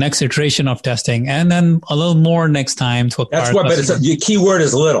in the next iteration of testing, and then a little more next time to acquire. That's what, but your key word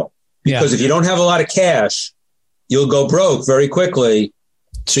is little, because if you don't have a lot of cash, you'll go broke very quickly.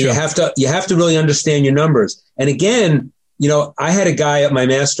 So you have to really understand your numbers. And again, I had a guy at my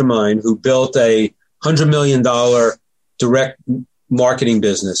mastermind who built a $100 million direct marketing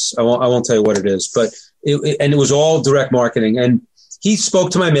business. I won't tell you what it is, but it was all direct marketing. And he spoke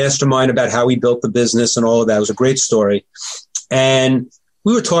to my mastermind about how he built the business and all of that. It was a great story. And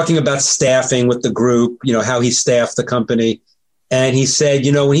we were talking about staffing with the group, how he staffed the company. And he said,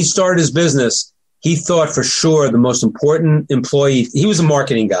 when he started his business, he thought for sure the most important employee, he was a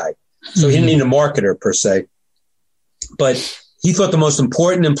marketing guy, so he didn't need a marketer per se, but he thought the most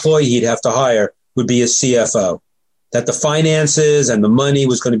important employee he'd have to hire would be his CFO, that the finances and the money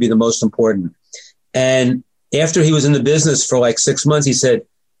was going to be the most important. And after he was in the business for like 6 months, he said,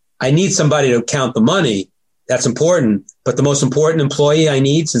 I need somebody to count the money. That's important. But the most important employee I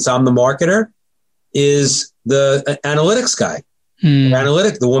need, since I'm the marketer, is the analytics guy,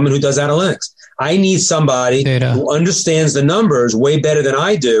 the woman who does analytics. I need somebody who understands the numbers way better than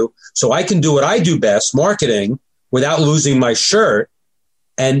I do, so I can do what I do best, marketing, without losing my shirt.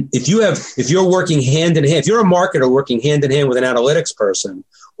 And if you're working hand in hand, if you're a marketer working hand in hand with an analytics person,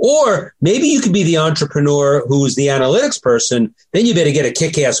 or maybe you could be the entrepreneur who's the analytics person, then you better get a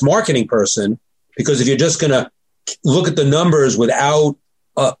kick-ass marketing person, because if you're just going to look at the numbers without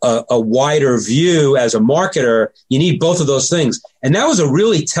a wider view as a marketer, you need both of those things. And that was a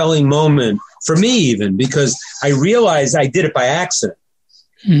really telling moment for me, even because I realized I did it by accident.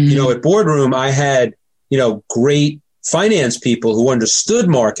 At Boardroom, I had, great finance people who understood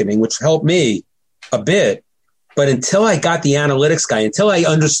marketing, which helped me a bit. But until I got the analytics guy, until I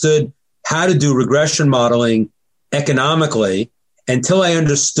understood how to do regression modeling economically, until I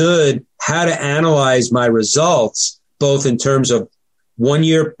understood how to analyze my results, both in terms of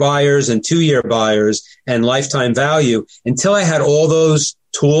 1-year buyers and 2-year buyers and lifetime value, until I had all those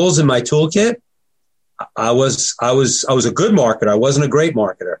tools in my toolkit, I was a good marketer. I wasn't a great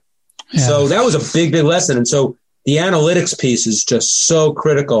marketer. Yeah. So that was a big, big lesson. And so the analytics piece is just so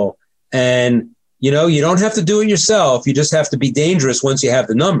critical. And, you don't have to do it yourself. You just have to be dangerous once you have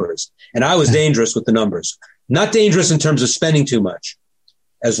the numbers. And I was dangerous with the numbers, not dangerous in terms of spending too much.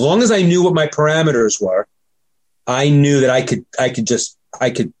 As long as I knew what my parameters were, I knew that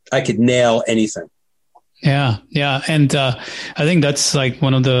I could nail anything. Yeah. Yeah. And, I think that's like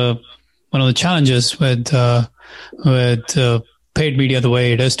one of the challenges with paid media the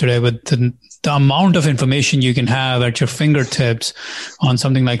way it is today, with the amount of information you can have at your fingertips on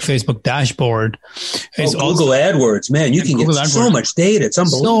something like Facebook dashboard. Google AdWords, man, you can get so much data. It's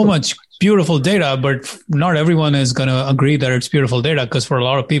unbelievable. So much beautiful data, but not everyone is going to agree that it's beautiful data, because for a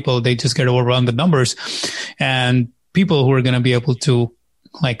lot of people, they just get overwhelmed with numbers. And people who are going to be able to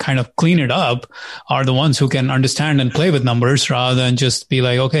kind of clean it up are the ones who can understand and play with numbers, rather than just be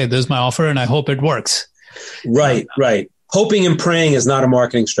like, okay, this is my offer and I hope it works. Right. Hoping and praying is not a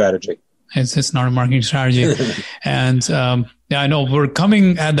marketing strategy. It's not a marketing strategy. And I know we're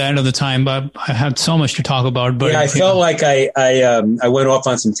coming at the end of the time, but I had so much to talk about. But I felt like I went off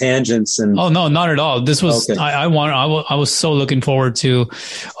on some tangents. And oh no, not at all. This was okay. I was so looking forward to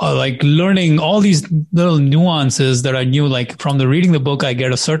learning all these little nuances that I knew. Like from reading the book, I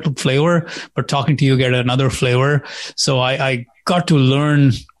get a certain flavor, but talking to you, get another flavor. So I got to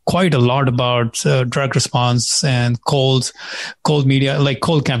learn quite a lot about direct response and cold media, like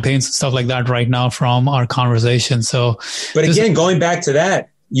cold campaigns and stuff like that right now from our conversation. So, but again, going back to that,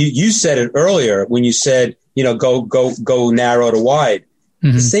 you said it earlier when you said, go narrow to wide.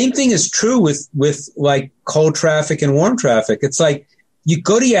 Mm-hmm. The same thing is true with like cold traffic and warm traffic. It's like you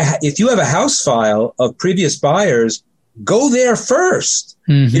go to if you have a house file of previous buyers, go there first.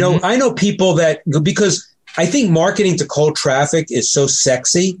 Mm-hmm. I know people because I think marketing to cold traffic is so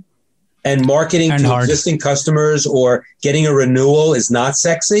sexy, and marketing to existing customers or getting a renewal is not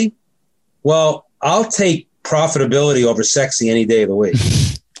sexy. Well, I'll take profitability over sexy any day of the week.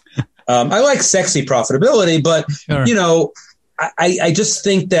 I like sexy profitability, but sure. I just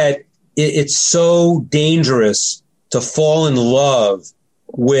think that it's so dangerous to fall in love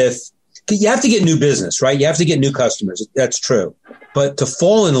with. You have to get new business, right? You have to get new customers. That's true. But to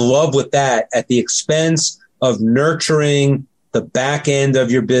fall in love with that at the expense of nurturing the back end of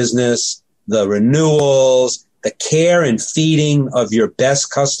your business, the renewals, the care and feeding of your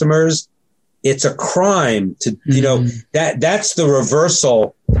best customers, it's a crime to, that's the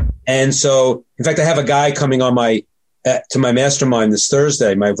reversal. And so, in fact, I have a guy coming on to my mastermind this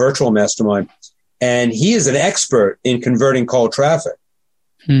Thursday, my virtual mastermind. and he is an expert in converting cold traffic.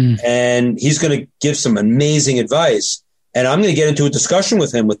 And he's going to give some amazing advice. And I'm going to get into a discussion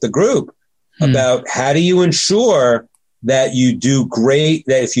with him, with the group, about how do you ensure that you do great,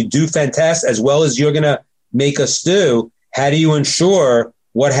 that if you do fantastic, as well as you're going to make us do, how do you ensure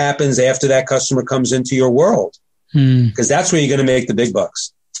what happens after that customer comes into your world? Because that's where you're going to make the big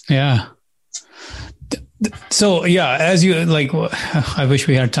bucks. Yeah. So yeah, as you like, I wish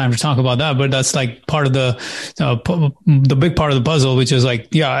we had time to talk about that, but that's like part of the big part of the puzzle, which is like,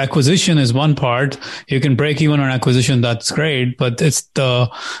 yeah, acquisition is one part. You can break even on acquisition. That's great. But it's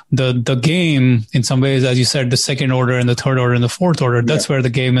the game in some ways, as you said, the second order and the third order and the fourth order, that's where the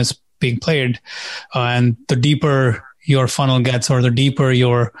game is being played. And the deeper your funnel gets, or the deeper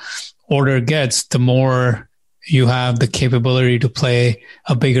your order gets, the more you have the capability to play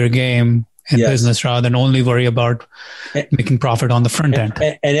a bigger game in business, rather than only worry about making profit on the front end.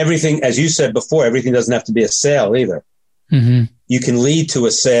 And everything, as you said before, everything doesn't have to be a sale either. You can lead to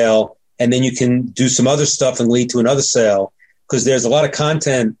a sale, and then you can do some other stuff and lead to another sale, because there's a lot of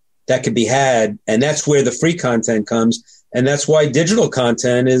content that could be had. And that's where the free content comes. And that's why digital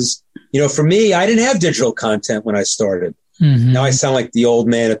content is, for me, I didn't have digital content when I started. Now I sound like the old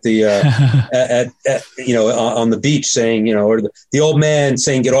man at the, on the beach saying, or the old man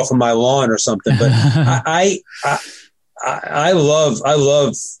saying, get off of my lawn or something. But I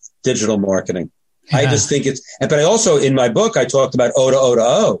love digital marketing. Yeah. I just think but I also, in my book, I talked about O to O to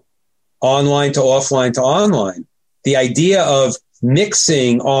O, online to offline to online. The idea of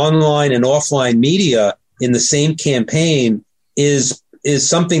mixing online and offline media in the same campaign is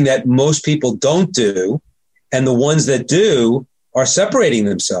something that most people don't do. And the ones that do are separating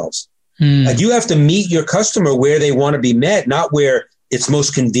themselves. Like, you have to meet your customer where they want to be met, not where it's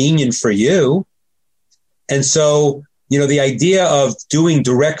most convenient for you. And so, the idea of doing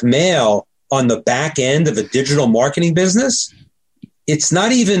direct mail on the back end of a digital marketing business, it's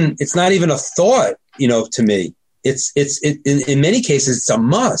not even a thought, to me. It's in many cases, it's a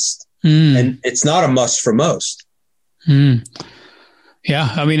must, and it's not a must for most. Yeah.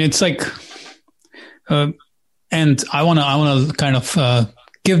 I mean, it's like, and I want to kind of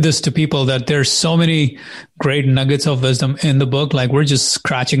give this to people, that there's so many great nuggets of wisdom in the book. Like, we're just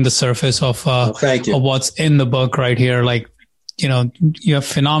scratching the surface of what's in the book right here. Like, you have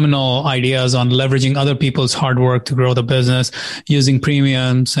phenomenal ideas on leveraging other people's hard work to grow the business, using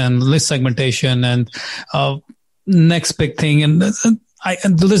premiums and list segmentation and next big thing. And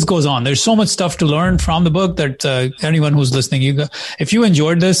the list goes on. There's so much stuff to learn from the book that anyone who's listening, if you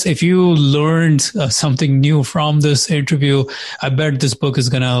enjoyed this, if you learned something new from this interview, I bet this book is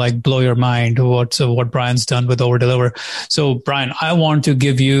going to blow your mind what Brian's done with Over Deliver. So Brian, I want to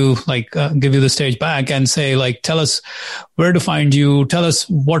give you the stage back and say, tell us where to find you. Tell us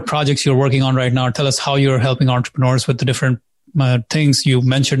what projects you're working on right now. Tell us how you're helping entrepreneurs with the different things. You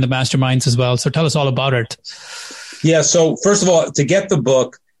mentioned the masterminds as well. So tell us all about it. Yeah. So first of all, to get the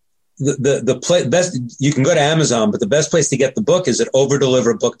book, the best, you can go to Amazon, but the best place to get the book is at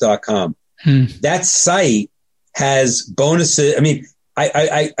overdeliverbook.com. That site has bonuses. I mean,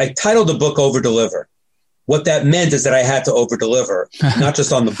 I titled the book Over Deliver. What that meant is that I had to over deliver, not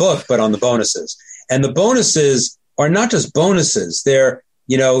just on the book, but on the bonuses. And the bonuses are not just bonuses. There's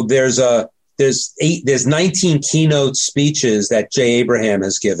 19 keynote speeches that Jay Abraham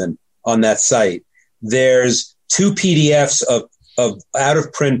has given on that site. There's 2 PDFs of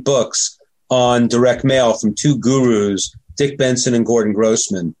out-of-print books on direct mail from 2 gurus, Dick Benson and Gordon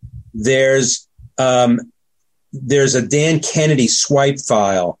Grossman. There's a Dan Kennedy swipe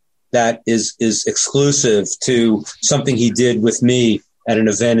file that is exclusive to something he did with me at an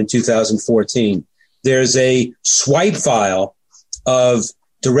event in 2014. There's a swipe file of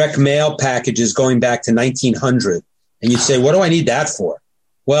direct mail packages going back to 1900. And you say, what do I need that for?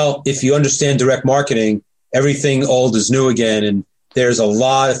 Well, if you understand direct marketing, everything old is new again. And there's a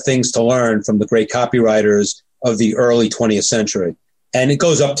lot of things to learn from the great copywriters of the early 20th century. And it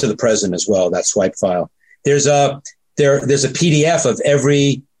goes up to the present as well, that swipe file. There's a PDF of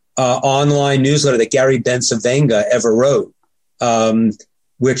every online newsletter that Gary Bencivenga ever wrote,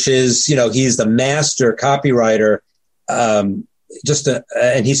 which is, he's the master copywriter, and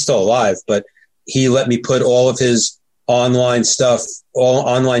he's still alive, but he let me put all of his online stuff, all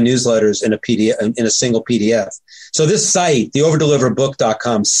online newsletters in a PDF, in a single PDF. So this site, the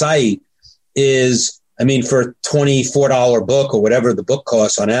overdeliverbook.com site is, for a $24 book or whatever the book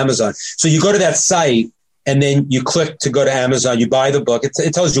costs on Amazon. So you go to that site and then you click to go to Amazon, you buy the book,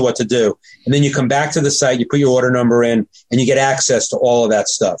 it tells you what to do. And then you come back to the site, you put your order number in, and you get access to all of that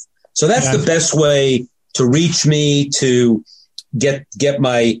stuff. So that's the best way to reach me, to get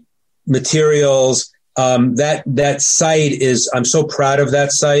my materials. That site I'm so proud of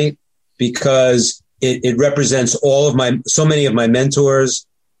that site because it represents so many of my mentors.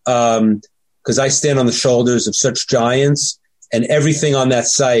 Because I stand on the shoulders of such giants, and everything on that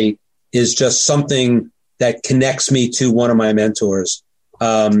site is just something that connects me to one of my mentors.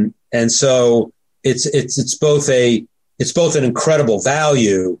 And so it's both an incredible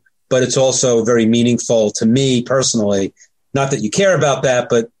value, but it's also very meaningful to me personally. Not that you care about that,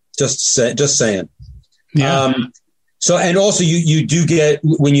 but just saying. Yeah. So, and also you do get,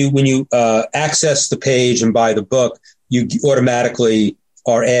 when you access the page and buy the book, you automatically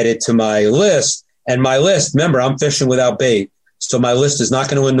are added to my list. And my list, remember, I'm fishing without bait. So my list is not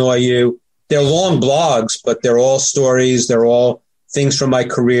going to annoy you. They're long blogs, but they're all stories. They're all things from my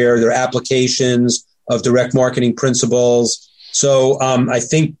career. They're applications of direct marketing principles. So I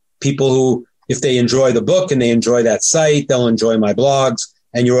think people who, if they enjoy the book and they enjoy that site, they'll enjoy my blogs.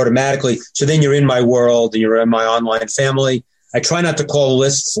 And you're automatically, so then you're in my world and you're in my online family. I try not to call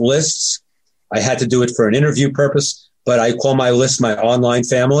lists. I had to do it for an interview purpose, but I call my list my online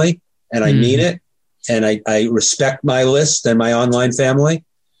family, and I mean it. And I respect my list and my online family.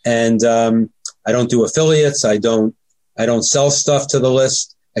 And I don't do affiliates. I don't sell stuff to the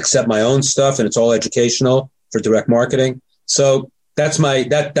list except my own stuff, and it's all educational for direct marketing. So that's my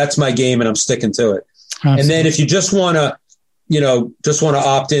game, and I'm sticking to it. Absolutely. And then if you just want to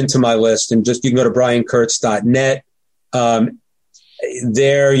opt into my list, and you can go to briankurtz.net.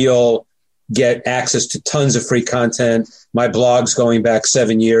 There you'll get access to tons of free content. My blogs going back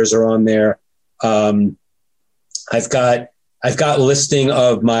 7 years are on there. I've got listing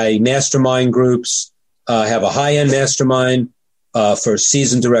of my mastermind groups. I have a high-end mastermind for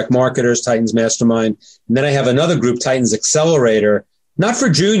seasoned direct marketers, Titans Mastermind. And then I have another group, Titans Accelerator, not for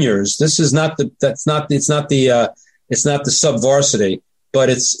juniors. This is not it's not the sub-varsity, but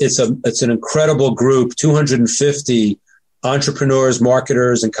it's an incredible group, 250 entrepreneurs,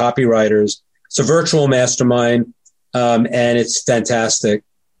 marketers, and copywriters. It's a virtual mastermind, and it's fantastic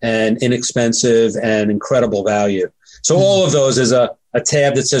and inexpensive and incredible value. So all of those is a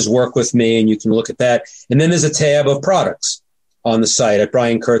tab that says work with me, and you can look at that. And then there's a tab of products on the site at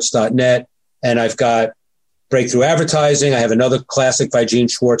briankurtz.net. And I've got breakthrough advertising. I have another classic by Gene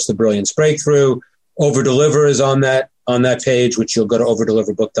Schwartz, The Brilliance Breakthrough. Over Deliver is on that page, which you'll go to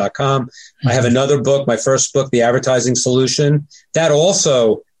overdeliverbook.com. I have another book, my first book, The Advertising Solution. That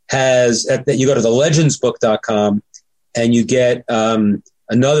also has, you go to thelegendsbook.com and you get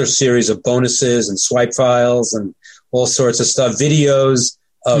another series of bonuses and swipe files and all sorts of stuff, videos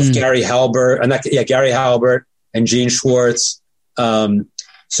of Gary Halbert and Gene Schwartz.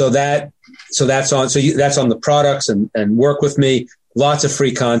 So that's on the products and work with me. Lots of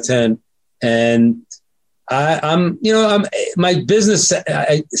free content. And I'm my business,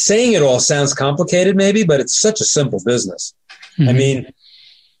 saying it all sounds complicated maybe, but it's such a simple business. Mm-hmm. I mean,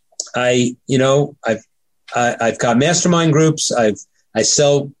 I've got mastermind groups. I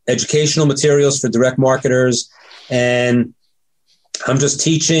sell educational materials for direct marketers, and I'm just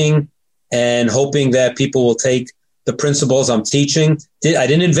teaching and hoping that people will take the principles I'm teaching. I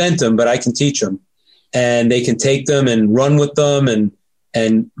didn't invent them, but I can teach them, and they can take them and run with them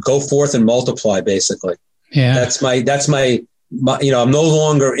and go forth and multiply, basically. Yeah. That's my, I'm no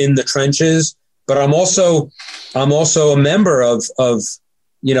longer in the trenches, but I'm also a member of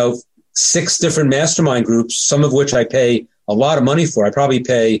 6 different mastermind groups, some of which I pay a lot of money for. I probably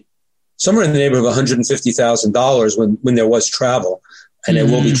pay somewhere in the neighborhood of $150,000 when there was travel, and there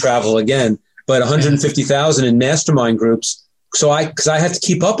will be travel again, but $150,000 in mastermind groups. Cause I have to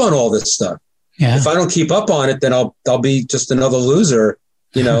keep up on all this stuff. Yeah. If I don't keep up on it, then I'll be just another loser,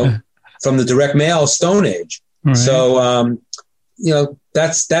 from the direct mail Stone Age. Right. So,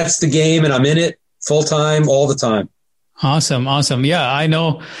 that's the game, and I'm in it full time all the time. Awesome. Yeah. I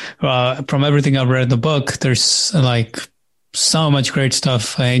know, from everything I've read in the book, there's so much great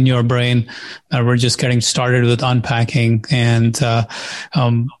stuff in your brain that we're just getting started with unpacking. And,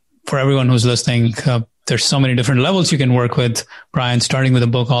 for everyone who's listening, there's so many different levels you can work with Brian, starting with a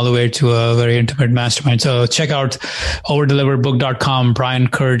book all the way to a very intimate mastermind. So check out overdeliverbook.com,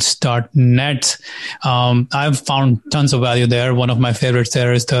 briankurtz.net. I've found tons of value there. One of my favorites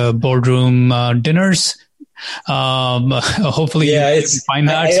there is the boardroom dinners. Hopefully you find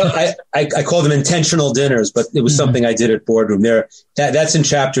that. I call them intentional dinners, but it was something I did at Boardroom there. That's in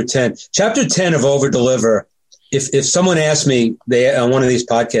chapter 10. Chapter 10 of Over Deliver. If someone asked me on one of these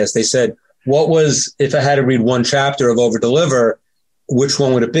podcasts, they said, if I had to read one chapter of Over Deliver, which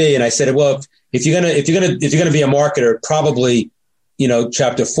one would it be? And I said, well, if you're going to be a marketer, probably,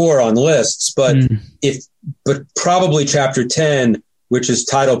 chapter 4 on lists, but probably chapter 10 which is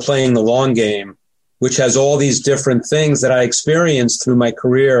titled Playing the Long Game, which has all these different things that I experienced through my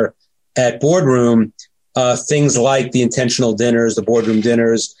career at Boardroom, things like the intentional dinners, the boardroom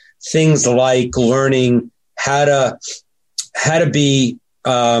dinners, things like learning how to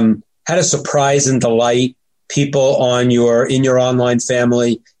surprise and delight people in your online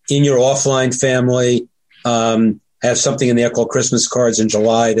family, in your offline family. I have something in there called Christmas Cards in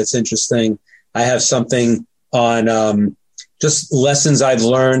July that's interesting. I have something on just lessons I've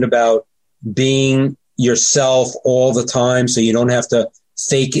learned about being yourself all the time, so you don't have to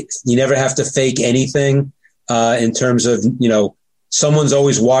fake it. You never have to fake anything in terms of, someone's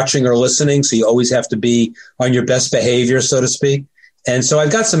always watching or listening, so you always have to be on your best behavior, so to speak. And so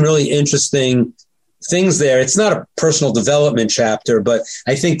I've got some really interesting things there. It's not a personal development chapter, but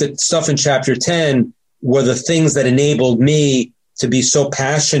I think that stuff in chapter 10 were the things that enabled me to be so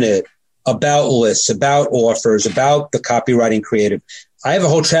passionate about lists, about offers, about the copywriting creative. I have a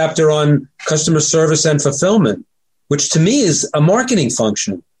whole chapter on customer service and fulfillment, which to me is a marketing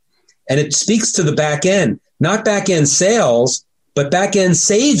function. And it speaks to the back end, not back end sales, but back end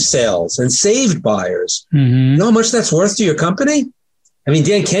saved sales and saved buyers. Mm-hmm. You know how much that's worth to your company? I mean,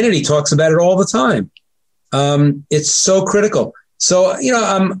 Dan Kennedy talks about it all the time. It's so critical. So,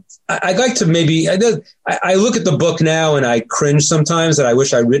 I'd like to I look at the book now and I cringe sometimes that I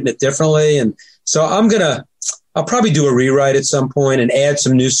wish I'd written it differently. And so I'll probably do a rewrite at some point and add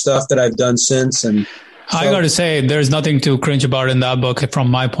some new stuff that I've done since. And I got to say, there's nothing to cringe about in that book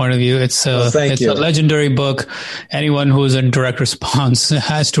from my point of view. It's a legendary book. Anyone who's in direct response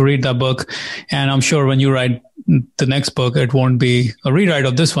has to read that book. And I'm sure when you write the next book, it won't be a rewrite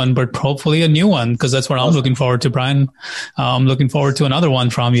of this one, but hopefully a new one, because that's what I'm looking forward to, Brian. I'm looking forward to another one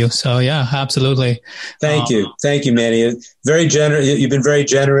from you. So yeah, absolutely. Thank you. Thank you, Manny. Very generous. You've been very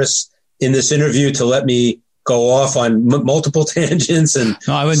generous in this interview to let me go off on multiple tangents, and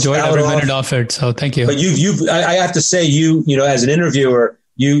I've enjoyed every minute of it. So thank you. But I have to say, as an interviewer,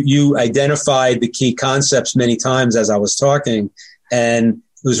 you identified the key concepts many times as I was talking, and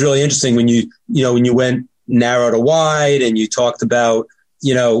it was really interesting when you went narrow to wide, and you talked about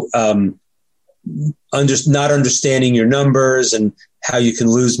not understanding your numbers and how you can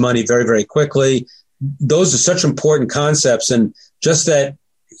lose money very, very quickly. Those are such important concepts, and just that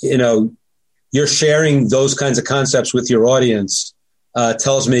you're sharing those kinds of concepts with your audience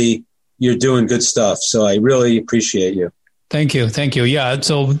tells me you're doing good stuff. So I really appreciate you. Thank you. Thank you. Yeah.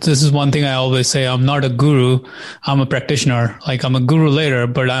 So this is one thing I always say. I'm not a guru. I'm a practitioner. Like, I'm a guru later,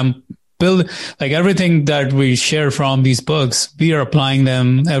 but I'm everything that we share from these books, we are applying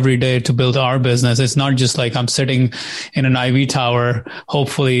them every day to build our business. It's not just like I'm sitting in an IV tower,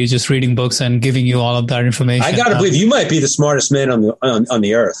 hopefully just reading books and giving you all of that information. I got to believe you might be the smartest man on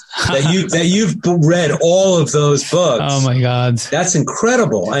the earth, that you've read all of those books. Oh my God. That's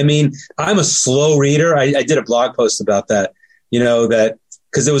incredible. I mean, I'm a slow reader. I did a blog post about that,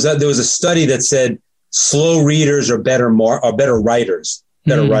 because there was a study that said slow readers are better writers.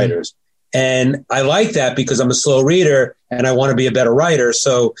 And I like that because I'm a slow reader and I want to be a better writer.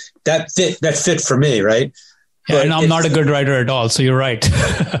 So that fit for me, right? Yeah, and I'm not a good writer at all. So you're right.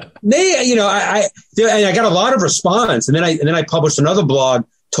 I got a lot of response, and then I published another blog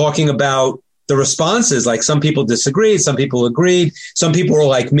talking about the responses. Like, some people disagreed, some people agreed, some people were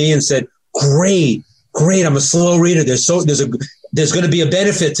like me and said, "Great, I'm a slow reader. There's going to be a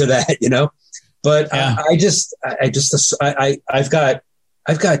benefit to that, But yeah.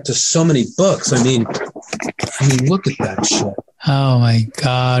 I've got just so many books. I mean, look at that shit. Oh my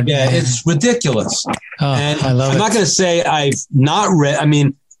God. Yeah, man. It's ridiculous. Oh, and I love it. I'm not going to say I've not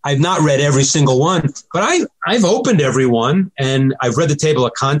read every single one, but I've opened every one, and I've read the table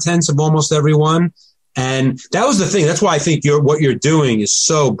of contents of almost every one. And that was the thing. That's why I think what you're doing is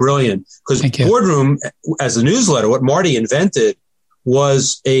so brilliant, because Boardroom, as a newsletter, what Marty invented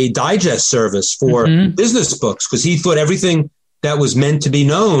was a digest service for business books, because he thought everything that was meant to be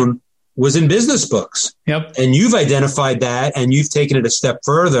known was in business books. Yep. And you've identified that, and you've taken it a step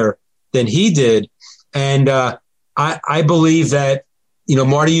further than he did. And I believe that,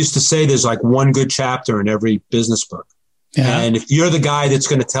 Marty used to say there's like one good chapter in every business book. Yeah. And if you're the guy that's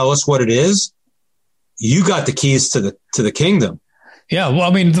going to tell us what it is, you got the keys to the kingdom. Yeah. Well, I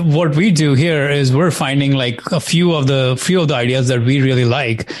mean, what we do here is we're finding like a few of the ideas that we really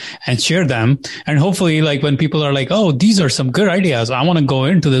like and share them. And hopefully, like, when people are like, oh, these are some good ideas, I want to go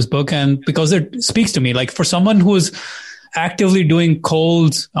into this book. And because it speaks to me, like, for someone who is actively doing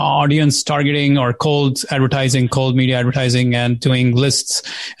cold audience targeting or cold advertising, cold media advertising, and doing lists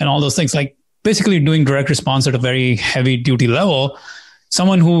and all those things, like basically doing direct response at a very heavy duty level,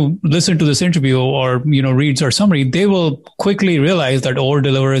 someone who listened to this interview or, reads our summary, they will quickly realize that Over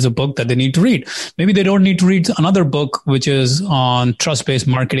Deliver is a book that they need to read. Maybe they don't need to read another book, which is on trust-based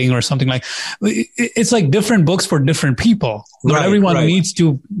marketing or something like. It's like different books for different people. Not everyone needs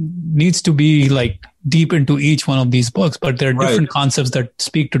to be like deep into each one of these books, but there are different concepts that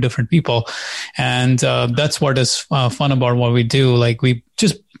speak to different people. And that's what is fun about what we do. Like we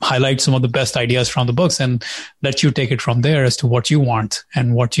just highlight some of the best ideas from the books and let you take it from there as to what you want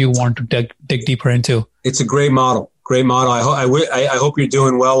and what you want to dig deeper into. It's a great model. Great model. I hope you're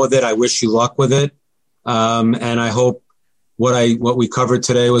doing well with it. I wish you luck with it. And I hope what we covered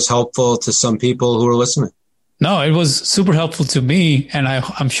today was helpful to some people who are listening. No, it was super helpful to me, and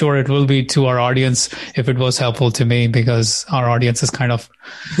I'm sure it will be to our audience if it was helpful to me, because our audience is kind of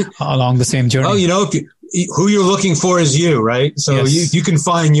along the same journey. Oh, who you're looking for is you, right? So if you can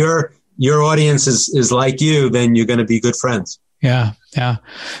find your audience is like you, then you're going to be good friends. Yeah.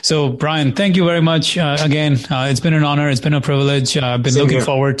 So, Brian, thank you very much. Again, it's been an honor. It's been a privilege. I've been looking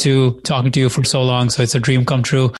forward to talking to you for so long. So it's a dream come true.